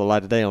never saw the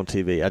light of day on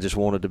TV. I just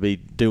wanted to be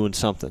doing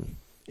something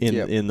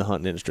in the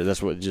hunting industry.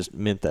 That's what just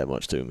meant that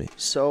much to me.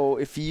 So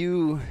if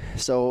you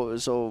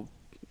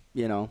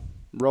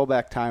roll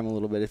back time a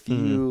little bit. If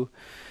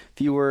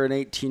you were an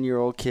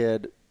 18-year-old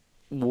kid,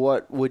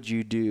 what would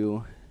you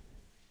do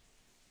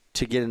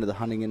to get into the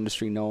hunting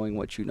industry knowing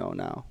what you know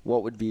now?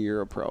 What would be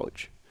your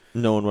approach?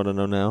 knowing what I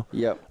know now.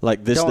 Yep.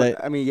 Like this day.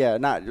 I mean, yeah,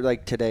 not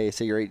like today.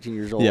 Say you're 18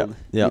 years old. Yep.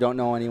 You don't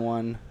know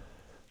anyone.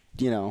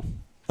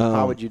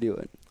 How would you do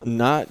it?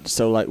 Not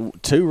so like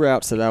two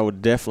routes that I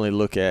would definitely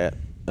look at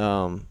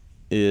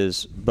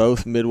is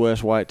both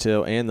Midwest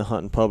Whitetail and the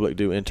Hunting Public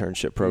do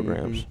internship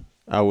programs. Mm-hmm.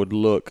 I would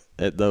look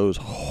at those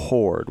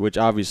hard, which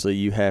obviously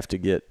you have to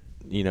get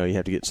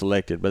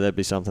selected, but that'd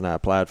be something I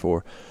applied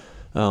for.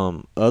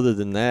 Other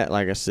than that,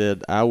 like I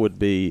said, I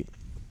would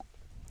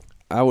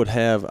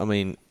have,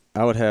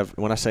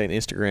 when I say an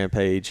Instagram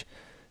page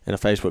and a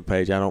Facebook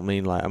page, I don't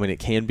mean it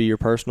can be your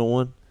personal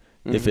one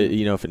if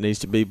it needs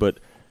to be, but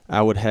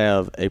I would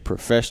have a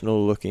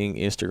professional looking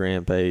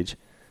Instagram page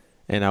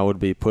and I would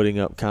be putting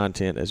up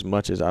content as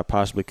much as I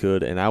possibly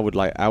could. And I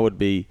would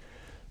be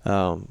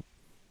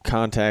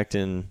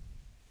contacting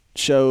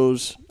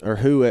shows or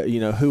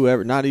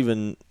whoever, not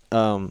even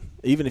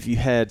if you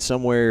had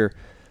somewhere,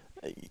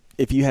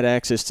 if you had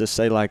access to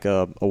say like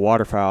a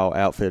waterfowl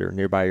outfitter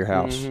nearby your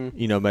house,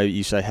 maybe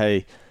you say,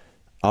 hey,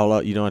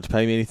 you don't have to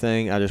pay me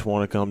anything. I just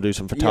want to come do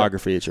some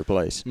photography at your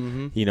place,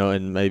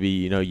 and maybe,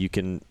 you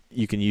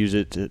can use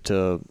it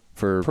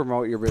for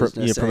promote your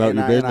business. Promote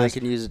your business. And I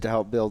can use it to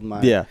help build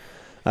my. Yeah.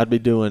 I'd be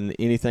doing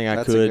anything I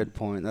could. That's a good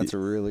point. That's a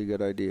really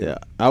good idea. Yeah.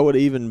 I would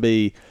even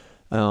be,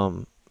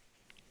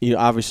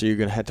 obviously you're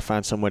going to have to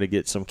find some way to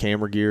get some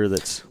camera gear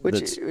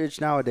which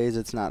nowadays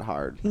it's not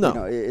hard.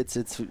 No.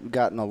 It's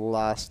gotten a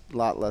lot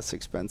less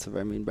expensive.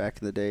 I mean, back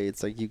in the day,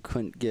 it's like you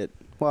couldn't get.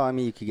 Well, I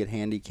mean, you could get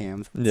handy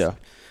cams.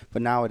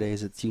 But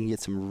nowadays, you can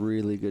get some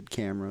really good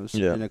cameras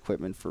and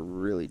equipment for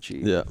really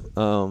cheap. Yeah.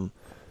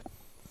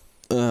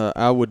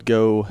 I would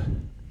go,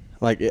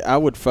 I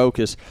would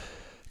focus,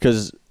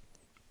 because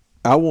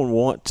I would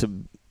want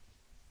to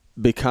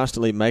be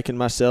constantly making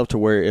myself to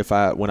where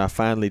when I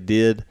finally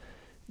did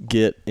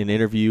get an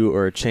interview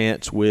or a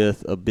chance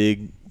with a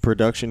big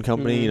production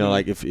company,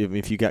 like if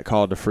you got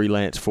called to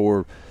freelance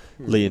for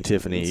Lee and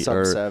Tiffany Sub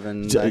or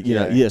 7,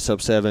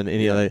 Sub 7,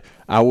 any other,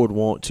 I would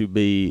want to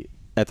be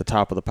at the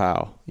top of the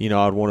pile.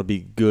 I'd want to be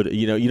good.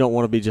 You don't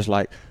want to be just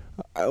like,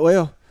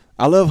 well,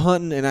 I love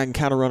hunting and I can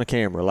kind of run a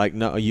camera. Like,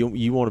 no,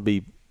 you want to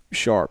be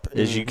sharp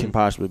as you can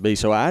possibly be.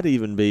 So I'd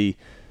even be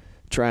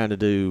trying to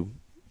do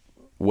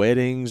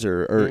weddings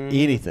or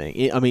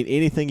anything. I mean,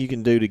 anything you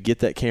can do to get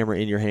that camera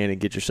in your hand and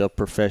get yourself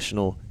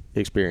professional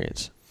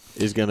experience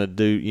is going to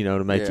do,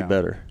 to make you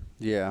better.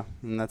 Yeah,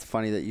 and that's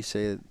funny that you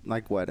say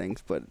like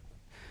weddings, but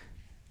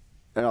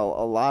a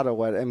lot of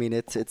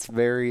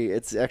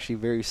it's actually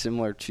very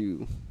similar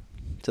to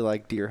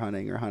like deer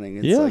hunting or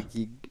hunting. It's like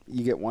you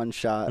get one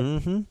shot,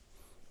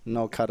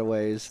 no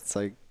cutaways. It's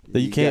like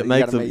you can't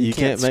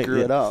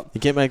screw it up. You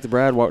can't make the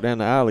bride walk down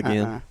the aisle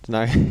again.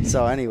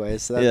 So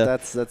anyways,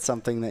 that's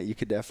something that you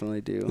could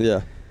definitely do.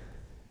 Yeah.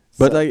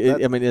 But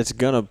it's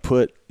gonna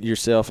put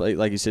yourself,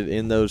 like you said,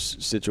 in those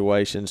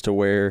situations to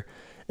where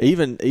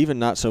even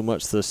not so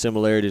much the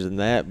similarities in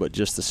that, but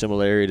just the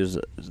similarities,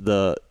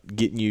 the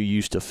getting you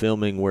used to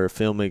filming, where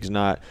filming's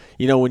not,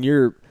 when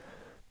you're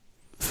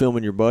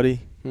filming your buddy,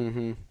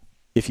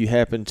 if you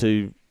happen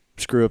to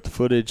screw up the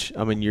footage,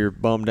 you're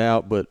bummed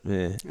out, but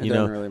it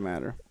doesn't really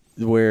matter.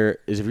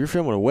 Whereas if you're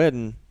filming a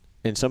wedding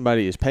and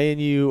somebody is paying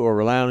you or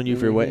relying on you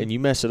for your wedding and you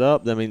mess it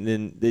up, then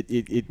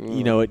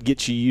it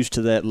gets you used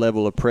to that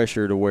level of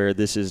pressure to where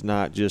this is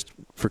not just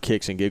for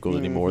kicks and giggles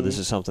anymore. This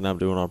is something I'm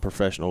doing on a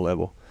professional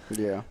level.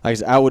 Yeah. Like I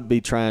said, I would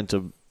be trying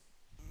to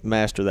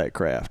master that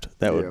craft.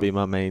 That would be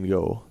my main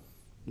goal.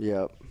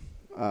 Yep.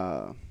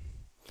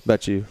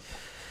 About you?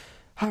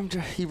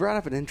 You brought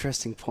up an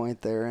interesting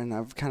point there, and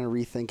I'm kind of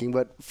rethinking.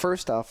 But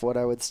first off, what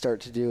I would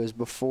start to do is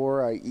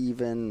before I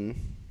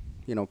even,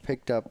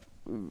 picked up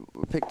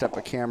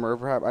a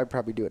camera, I'd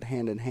probably do it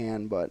hand in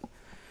hand. But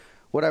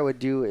what I would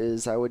do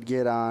is I would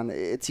get on.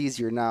 It's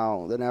easier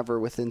now than ever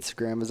with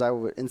Instagram.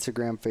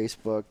 Instagram,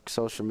 Facebook,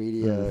 social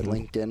media,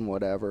 LinkedIn,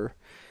 whatever.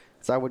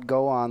 So I would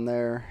go on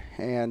there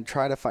and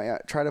try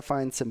to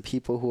find some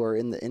people who are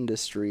in the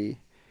industry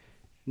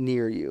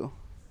near you.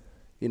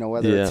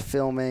 Whether it's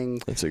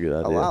filming. That's a good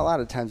idea. A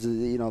lot of times,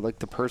 like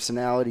the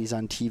personalities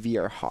on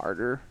TV are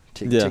harder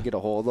to get a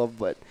hold of.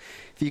 But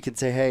if you can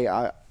say, hey,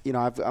 I'll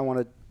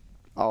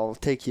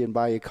take you and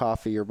buy you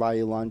coffee or buy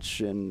you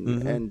lunch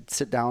and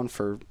sit down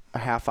for a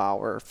half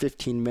hour,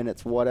 15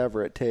 minutes,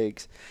 whatever it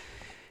takes,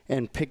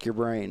 and pick your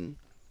brain,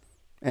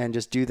 and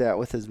just do that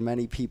with as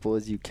many people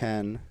as you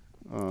can.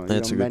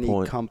 That's a good point.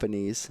 Many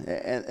companies,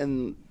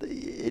 and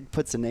it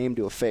puts a name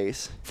to a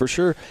face. For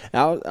sure.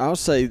 I'll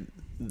say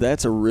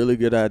that's a really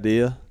good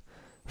idea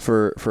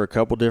for a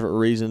couple different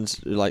reasons.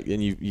 Like,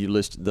 and you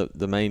listed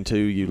the main two.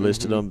 You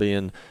listed them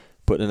being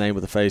putting a name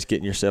with a face,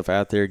 getting yourself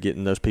out there,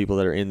 getting those people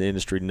that are in the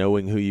industry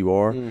knowing who you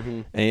are,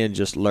 and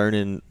just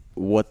learning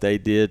what they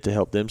did to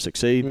help them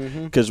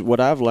succeed. Because what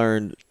I've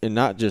learned, and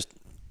not just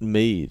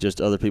me, just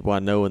other people I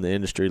know in the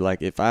industry,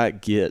 like if I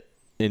get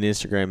an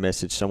Instagram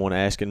message, someone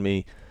asking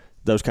me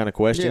those kind of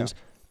questions,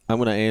 I'm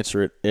going to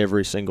answer it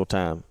every single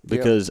time,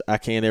 because I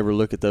can't ever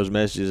look at those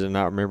messages and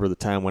not remember the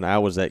time when I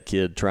was that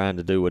kid trying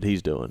to do what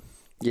he's doing.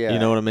 Yeah. You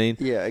know what I mean?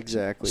 Yeah,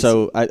 exactly.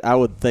 So I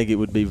would think it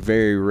would be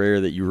very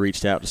rare that you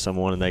reached out to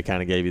someone and they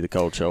kind of gave you the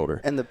cold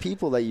shoulder. And the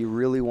people that you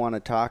really want to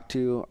talk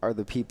to are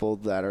the people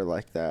that are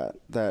like that.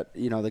 That,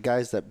 you know, the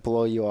guys that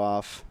blow you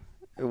off,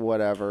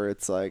 whatever.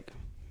 It's like,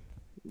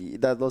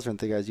 those aren't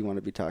the guys you want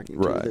to be talking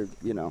to. Right. They're,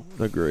 you know.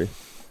 Agree.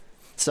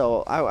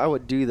 So I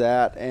would do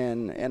that,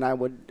 and I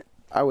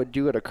would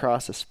do it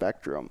across a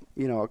spectrum,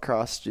 you know,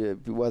 across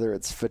whether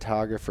it's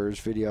photographers,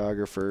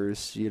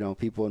 videographers, you know,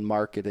 people in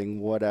marketing,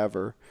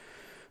 whatever.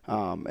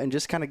 And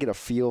just kind of get a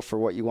feel for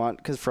what you want.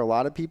 Because for a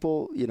lot of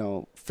people, you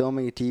know,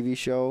 filming a TV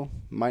show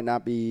might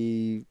not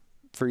be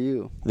for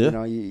you. Yeah. You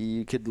know,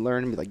 you could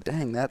learn and be like,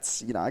 dang,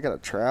 that's, you know, I got to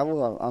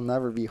travel. I'll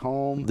never be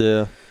home.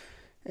 Yeah.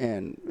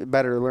 And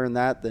better learn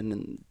that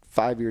than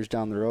 5 years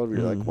down the road where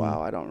you're like,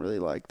 wow, I don't really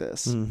like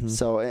this.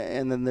 So,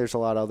 and then there's a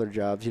lot of other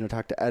jobs, you know,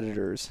 talk to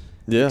editors,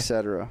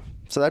 etc.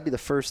 So that'd be the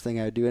first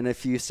thing I do. And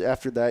if you,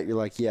 after that, you're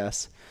like,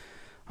 yes,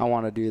 I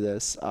want to do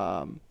this.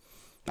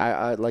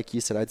 I like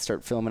you said, I'd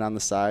start filming on the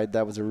side.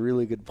 That was a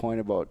really good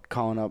point about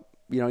calling up,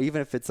 you know,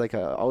 even if it's like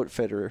a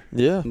outfitter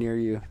near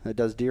you that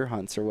does deer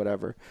hunts or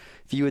whatever.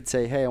 If you would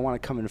say, hey, I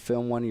want to come and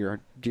film one of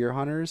your deer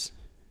hunters,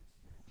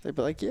 they'd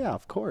be like, yeah,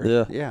 of course.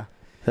 Yeah.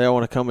 Hey, I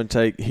want to come and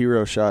take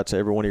hero shots of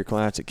every one of your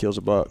clients that kills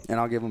a buck. And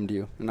I'll give them to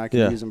you, and I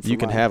can use them for you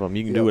can mine. have them.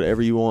 You can do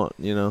whatever you want,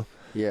 you know.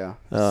 Yeah.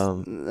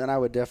 Then I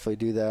would definitely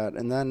do that.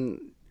 And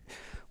then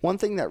one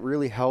thing that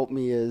really helped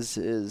me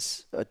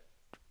is a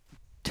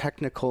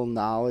technical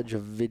knowledge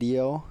of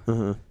video.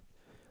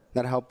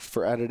 That helped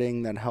for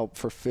editing, that helped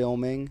for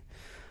filming.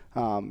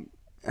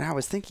 And I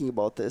was thinking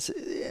about this,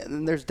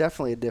 and there's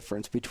definitely a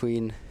difference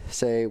between,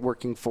 say,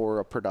 working for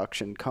a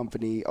production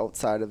company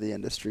outside of the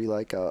industry,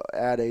 like a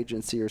ad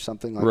agency or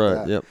something like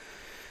that. Yep.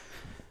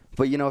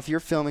 But, you know, if you're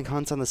filming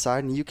hunts on the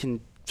side and you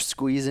can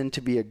squeeze in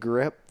to be a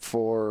grip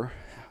for,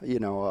 you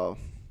know,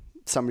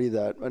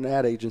 an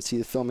ad agency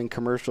that's filming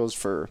commercials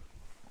for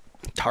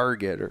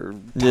Target or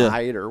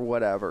Tide or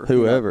whatever,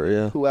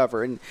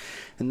 whoever, and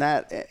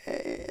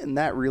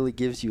that really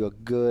gives you a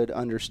good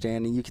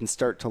understanding. You can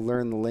start to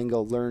learn the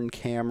lingo, learn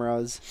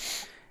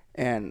cameras,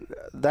 and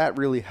that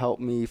really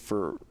helped me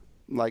for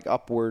like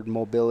upward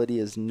mobility,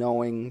 is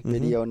knowing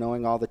video,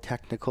 knowing all the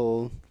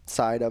technical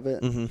side of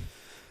it.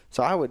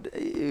 So I would,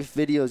 if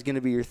video is going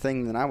to be your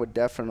thing, then I would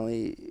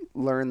definitely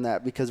learn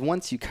that, because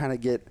once you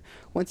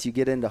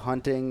get into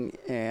hunting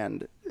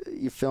and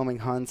you're filming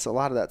hunts, a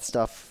lot of that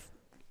stuff,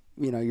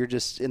 you know, you're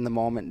just in the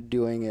moment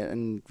doing it,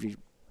 and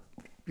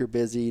you're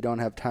busy, you don't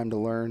have time to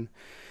learn.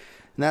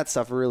 And that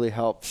stuff really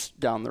helps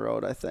down the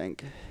road, I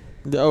think.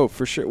 Oh,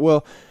 for sure.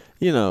 Well,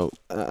 you know,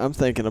 I'm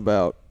thinking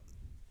about,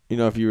 you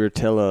know, if you were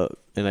to tell an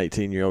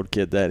 18-year-old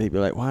kid that, he'd be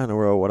like, why in the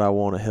world would I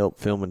want to help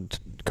filming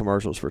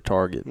commercials for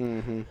Target?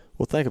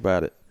 Well, think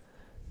about it.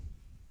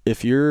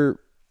 If you're,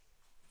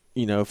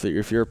 you know,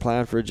 if you're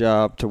applying for a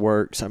job to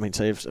work, so, I mean,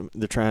 say if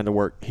they're trying to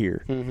work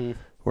here.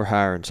 We're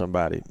hiring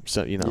somebody,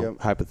 so, you know,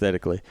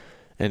 hypothetically,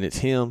 and it's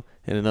him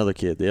and another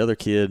kid. The other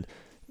kid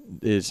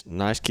is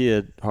nice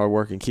kid,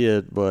 hardworking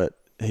kid, but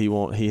he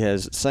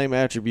has the same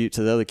attributes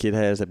that the other kid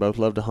has. They both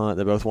love to hunt.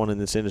 They both want in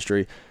this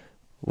industry.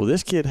 Well,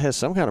 this kid has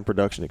some kind of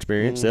production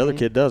experience. The other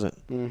kid doesn't.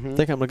 I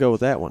think I'm gonna go with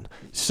that one.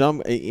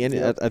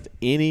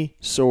 Any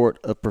sort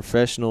of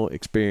professional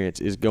experience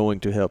is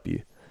going to help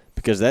you,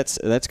 because that's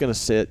gonna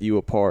set you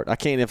apart. I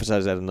can't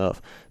emphasize that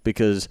enough,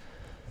 because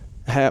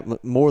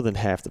more than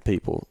half the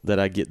people that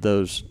I get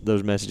those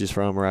messages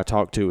from, or I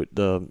talk to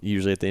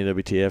usually at the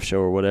NWTF show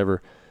or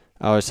whatever,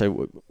 I always say,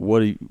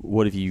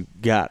 what have you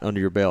got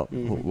under your belt?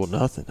 Well,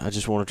 nothing. I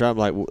just want to try. I'm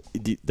like, well,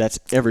 that's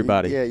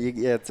everybody. You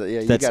got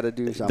to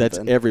do something. That's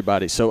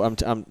everybody. So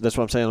that's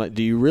what I'm saying. Like,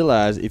 do you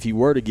realize if you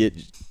were to get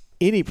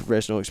any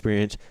professional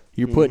experience,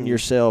 you're putting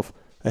yourself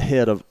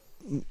ahead of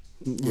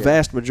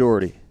vast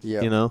majority.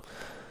 You know.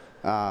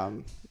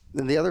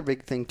 And the other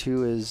big thing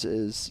too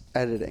is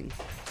editing.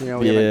 You know,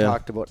 we haven't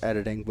talked about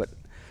editing, but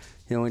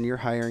you know, when you're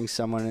hiring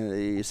someone,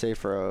 you say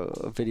for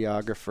a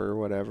videographer or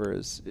whatever,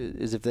 is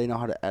if they know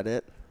how to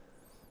edit,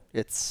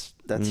 that's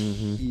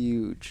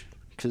huge,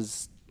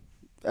 because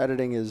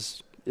editing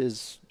is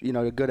you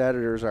know, good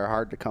editors are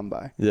hard to come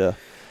by. Yeah,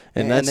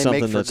 and that's they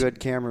make for good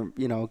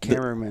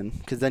cameramen,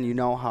 because then you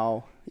know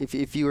how.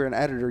 If you were an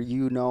editor,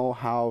 you know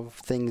how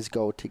things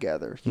go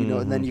together. You know,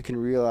 and then you can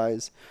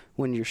realize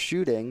when you're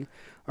shooting,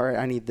 all right,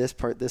 I need this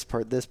part, this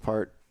part, this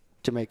part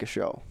to make a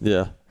show.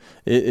 Yeah,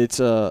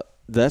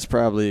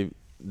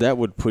 that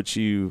would put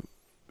you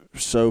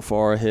so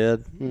far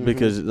ahead,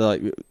 because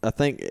like I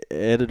think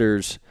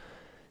editors,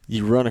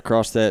 you run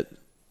across that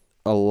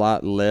a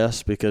lot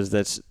less, because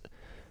that's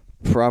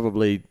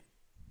probably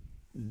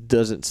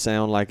doesn't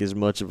sound like as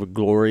much of a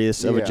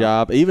glorious of a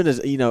job. Even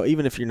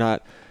if you're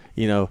not,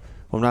 you know,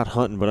 I'm not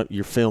hunting, but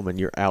you're filming,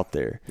 you're out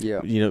there.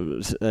 Yeah. You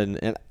know,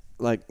 and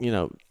like, you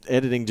know,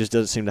 editing just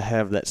doesn't seem to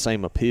have that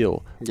same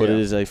appeal, but it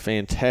is a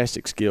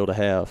fantastic skill to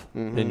have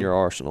in your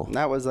arsenal. And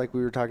that was like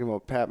we were talking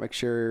about Pat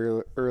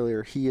McSherry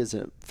earlier. He is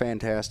a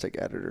fantastic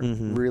editor,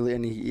 really,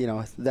 and he, you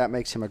know, that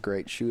makes him a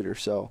great shooter.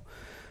 So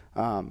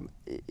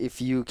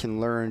if you can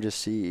learn, just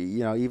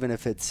see, even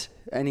if it's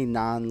any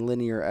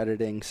non-linear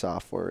editing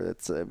software,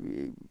 that's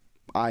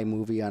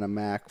iMovie on a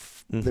Mac.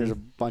 There's a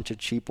bunch of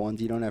cheap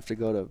ones. You don't have to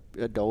go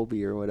to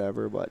Adobe or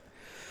whatever, but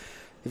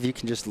if you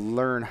can just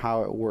learn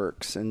how it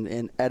works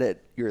and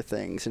edit your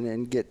things and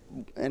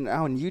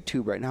on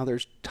YouTube right now,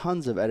 there's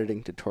tons of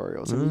editing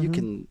tutorials. I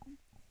mean,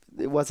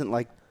 it wasn't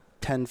like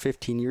 10,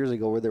 15 years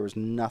ago where there was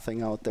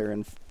nothing out there,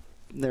 and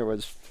there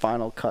was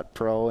Final Cut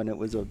Pro, and it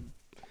was a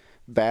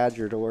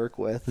badger to work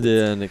with.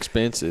 Yeah, and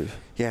expensive.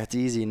 Yeah, it's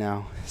easy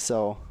now.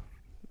 So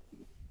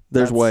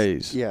there's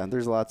ways. Yeah,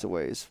 there's lots of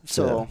ways.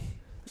 So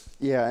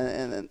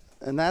yeah,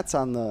 and that's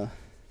on the,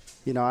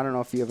 I don't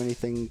know if you have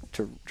anything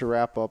to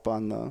wrap up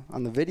on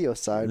the video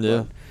side.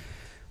 Yeah.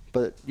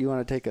 But you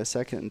want to take a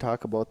second and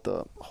talk about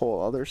the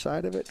whole other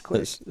side of it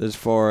quick? As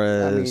far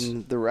as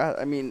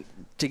I mean,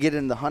 to get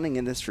in the hunting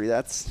industry,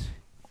 that's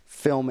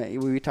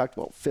filming. We talked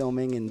about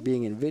filming and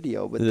being in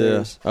video, but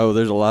there's a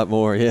lot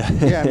more. Yeah.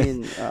 Yeah, I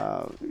mean,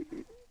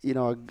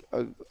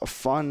 a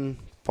fun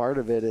part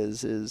of it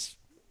is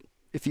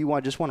if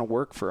you just want to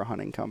work for a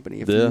hunting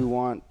company, if you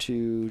want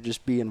to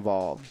just be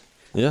involved.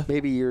 Yeah.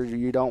 Maybe you're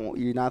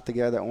not the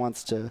guy that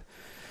wants to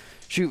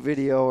shoot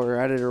video or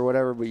edit or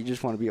whatever, but you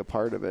just want to be a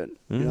part of it.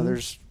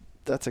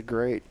 That's a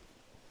great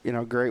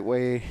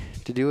way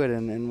to do it.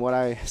 And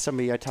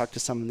I talked to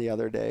someone the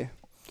other day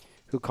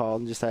who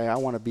called and just said, I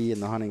want to be in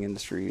the hunting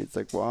industry. It's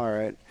like, well, all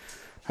right.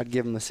 I'd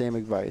give them the same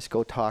advice.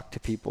 Go talk to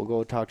people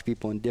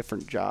in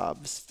different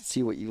jobs,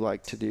 see what you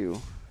like to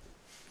do.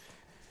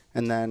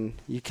 And then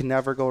you can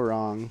never go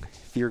wrong.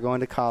 If you're going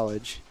to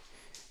college,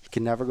 you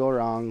can never go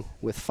wrong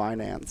with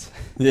finance.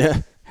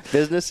 Yeah.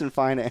 Business and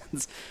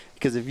finance.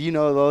 Because if you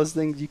know those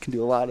things, you can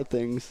do a lot of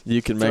things.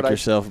 You can make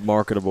yourself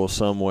marketable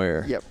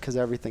somewhere. Yep, because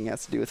everything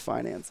has to do with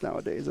finance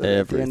nowadays.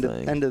 Everything.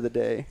 At the end of the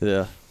day.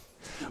 Yeah.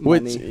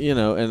 Money. Which,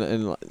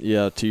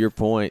 and to your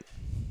point,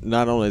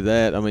 not only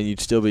that, I mean,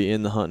 you'd still be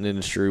in the hunting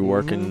industry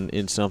working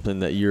in something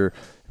that you're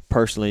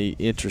personally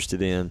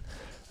interested in.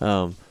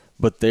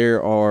 But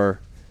there are,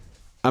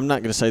 I'm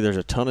not going to say there's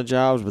a ton of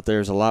jobs, but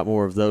there's a lot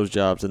more of those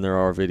jobs than there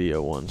are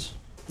video ones.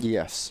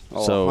 Yes.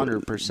 Oh, so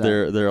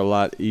 100%. They're a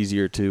lot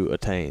easier to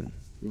attain.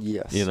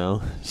 Yes.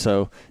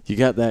 So you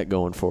got that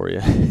going for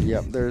you.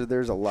 Yep.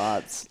 There's a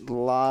lot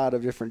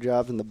of different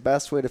jobs, and the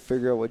best way to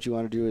figure out what you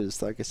want to do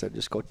is, like I said,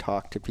 just go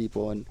talk to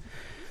people and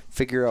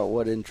figure out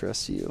what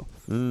interests you.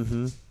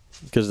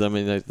 Because I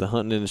mean, the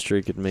hunting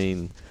industry could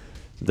mean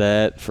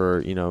that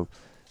for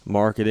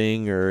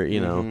marketing or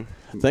I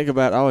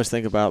always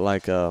think about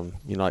like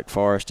like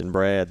Forrest and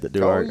Brad that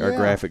do our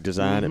graphic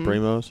design at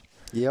Primos.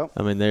 Yep.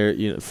 I mean, there's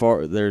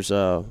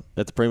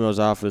at the Primos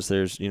office,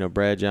 there's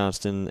Brad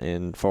Johnston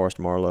and Forrest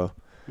Marlowe,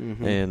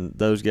 and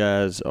those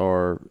guys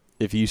are.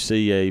 If you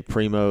see a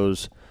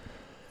Primos,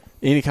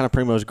 any kind of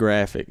Primos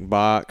graphic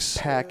box,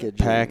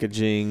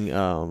 packaging,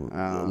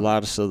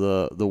 lots of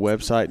the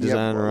website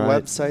design,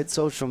 right? Website,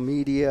 social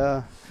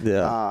media,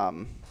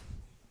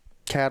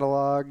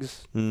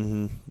 catalogs.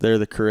 They're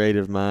the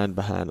creative mind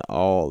behind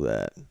all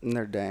that, and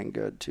they're dang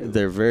good too.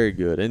 They're very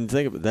good, and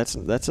think of it, that's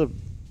a.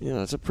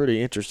 It's a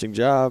pretty interesting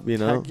job,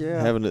 Heck yeah.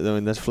 having it. I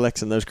mean, that's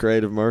flexing those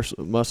creative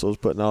muscles,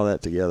 putting all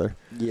that together.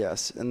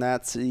 Yes, and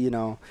that's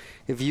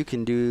if you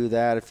can do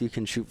that, if you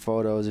can shoot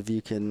photos, if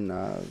you can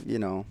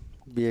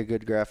be a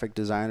good graphic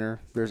designer.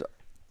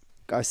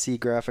 I see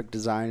graphic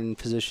design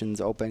positions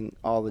open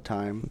all the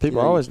time. People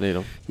always need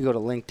them. You go to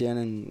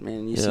LinkedIn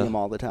and you see them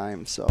all the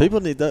time. So people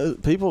need those.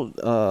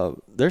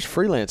 There's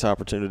freelance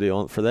opportunity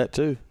for that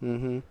too.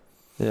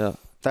 Yeah.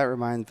 That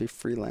reminds me,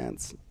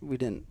 freelance.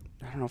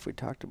 I don't know if we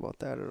talked about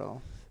that at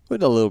all. We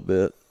did a little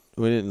bit.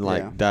 We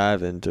didn't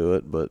dive into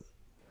it, but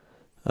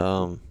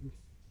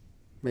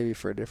maybe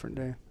for a different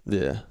day.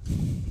 Yeah.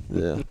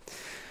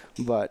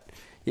 But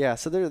yeah,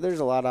 so there's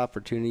a lot of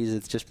opportunities.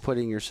 It's just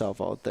putting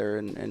yourself out there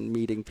and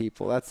meeting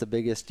people. That's the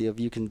biggest deal. If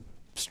you can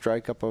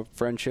strike up a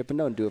friendship, and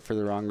don't do it for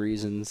the wrong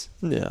reasons.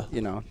 Yeah.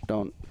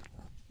 Don't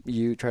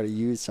try to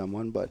use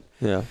someone, but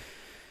yeah.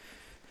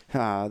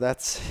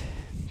 That's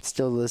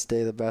still to this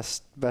day the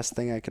best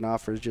thing I can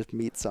offer is just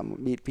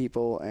meet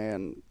people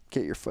and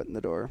get your foot in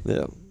the door.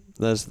 Yeah,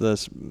 that's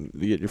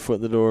you get your foot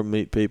in the door,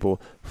 meet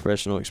people,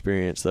 professional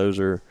experience. Those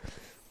are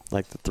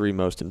like the three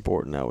most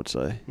important, I would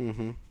say.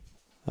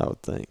 I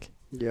would think.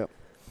 Yep.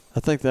 I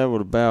think that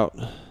would about,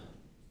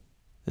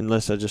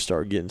 unless I just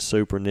start getting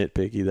super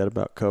nitpicky, that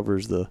about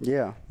covers the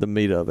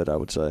meat of it, I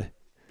would say.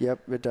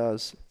 Yep, it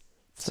does.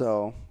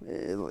 So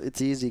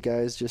it's easy,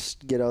 guys.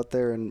 Just get out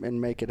there and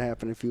make it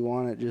happen. If you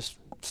want it, just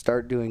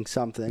start doing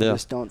something. Yeah.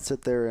 Just don't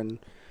sit there and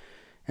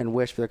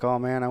wish, like, oh,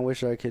 man, I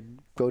wish I could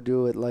go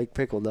do it like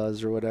Pickle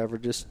does or whatever.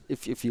 Just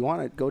if you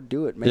want it, go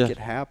do it. Make it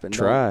happen.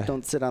 Try.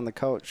 Don't sit on the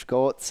couch.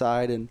 Go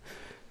outside and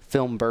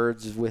film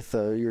birds with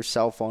your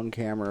cell phone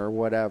camera or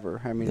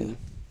whatever. I mean,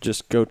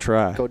 just go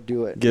try. Go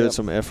do it. Give it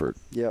some effort.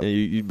 Yep. And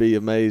you'd be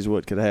amazed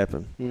what could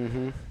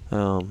happen.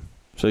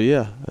 So,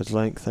 yeah, I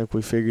think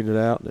we figured it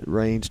out. That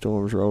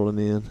rainstorm's rolling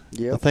in.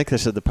 Yep. I think they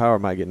said the power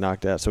might get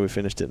knocked out, so we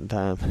finished it in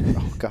time.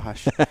 Oh,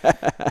 gosh.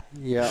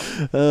 Yeah.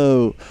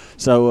 Oh,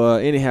 So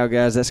anyhow,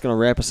 guys, that's going to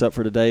wrap us up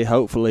for today.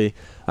 Hopefully,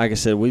 like I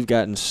said, we've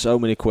gotten so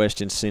many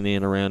questions sent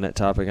in around that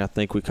topic. I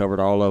think we covered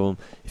all of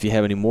them. If you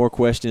have any more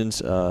questions,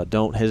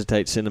 don't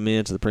hesitate to send them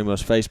in to the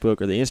Primos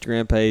Facebook or the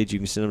Instagram page. You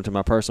can send them to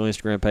my personal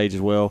Instagram page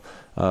as well.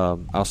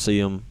 I'll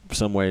see them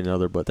some way or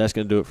another. But that's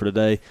going to do it for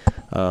today.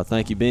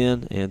 Thank you,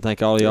 Ben, and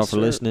thank all of y'all for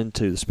listening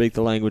to the Speak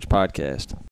the Language podcast.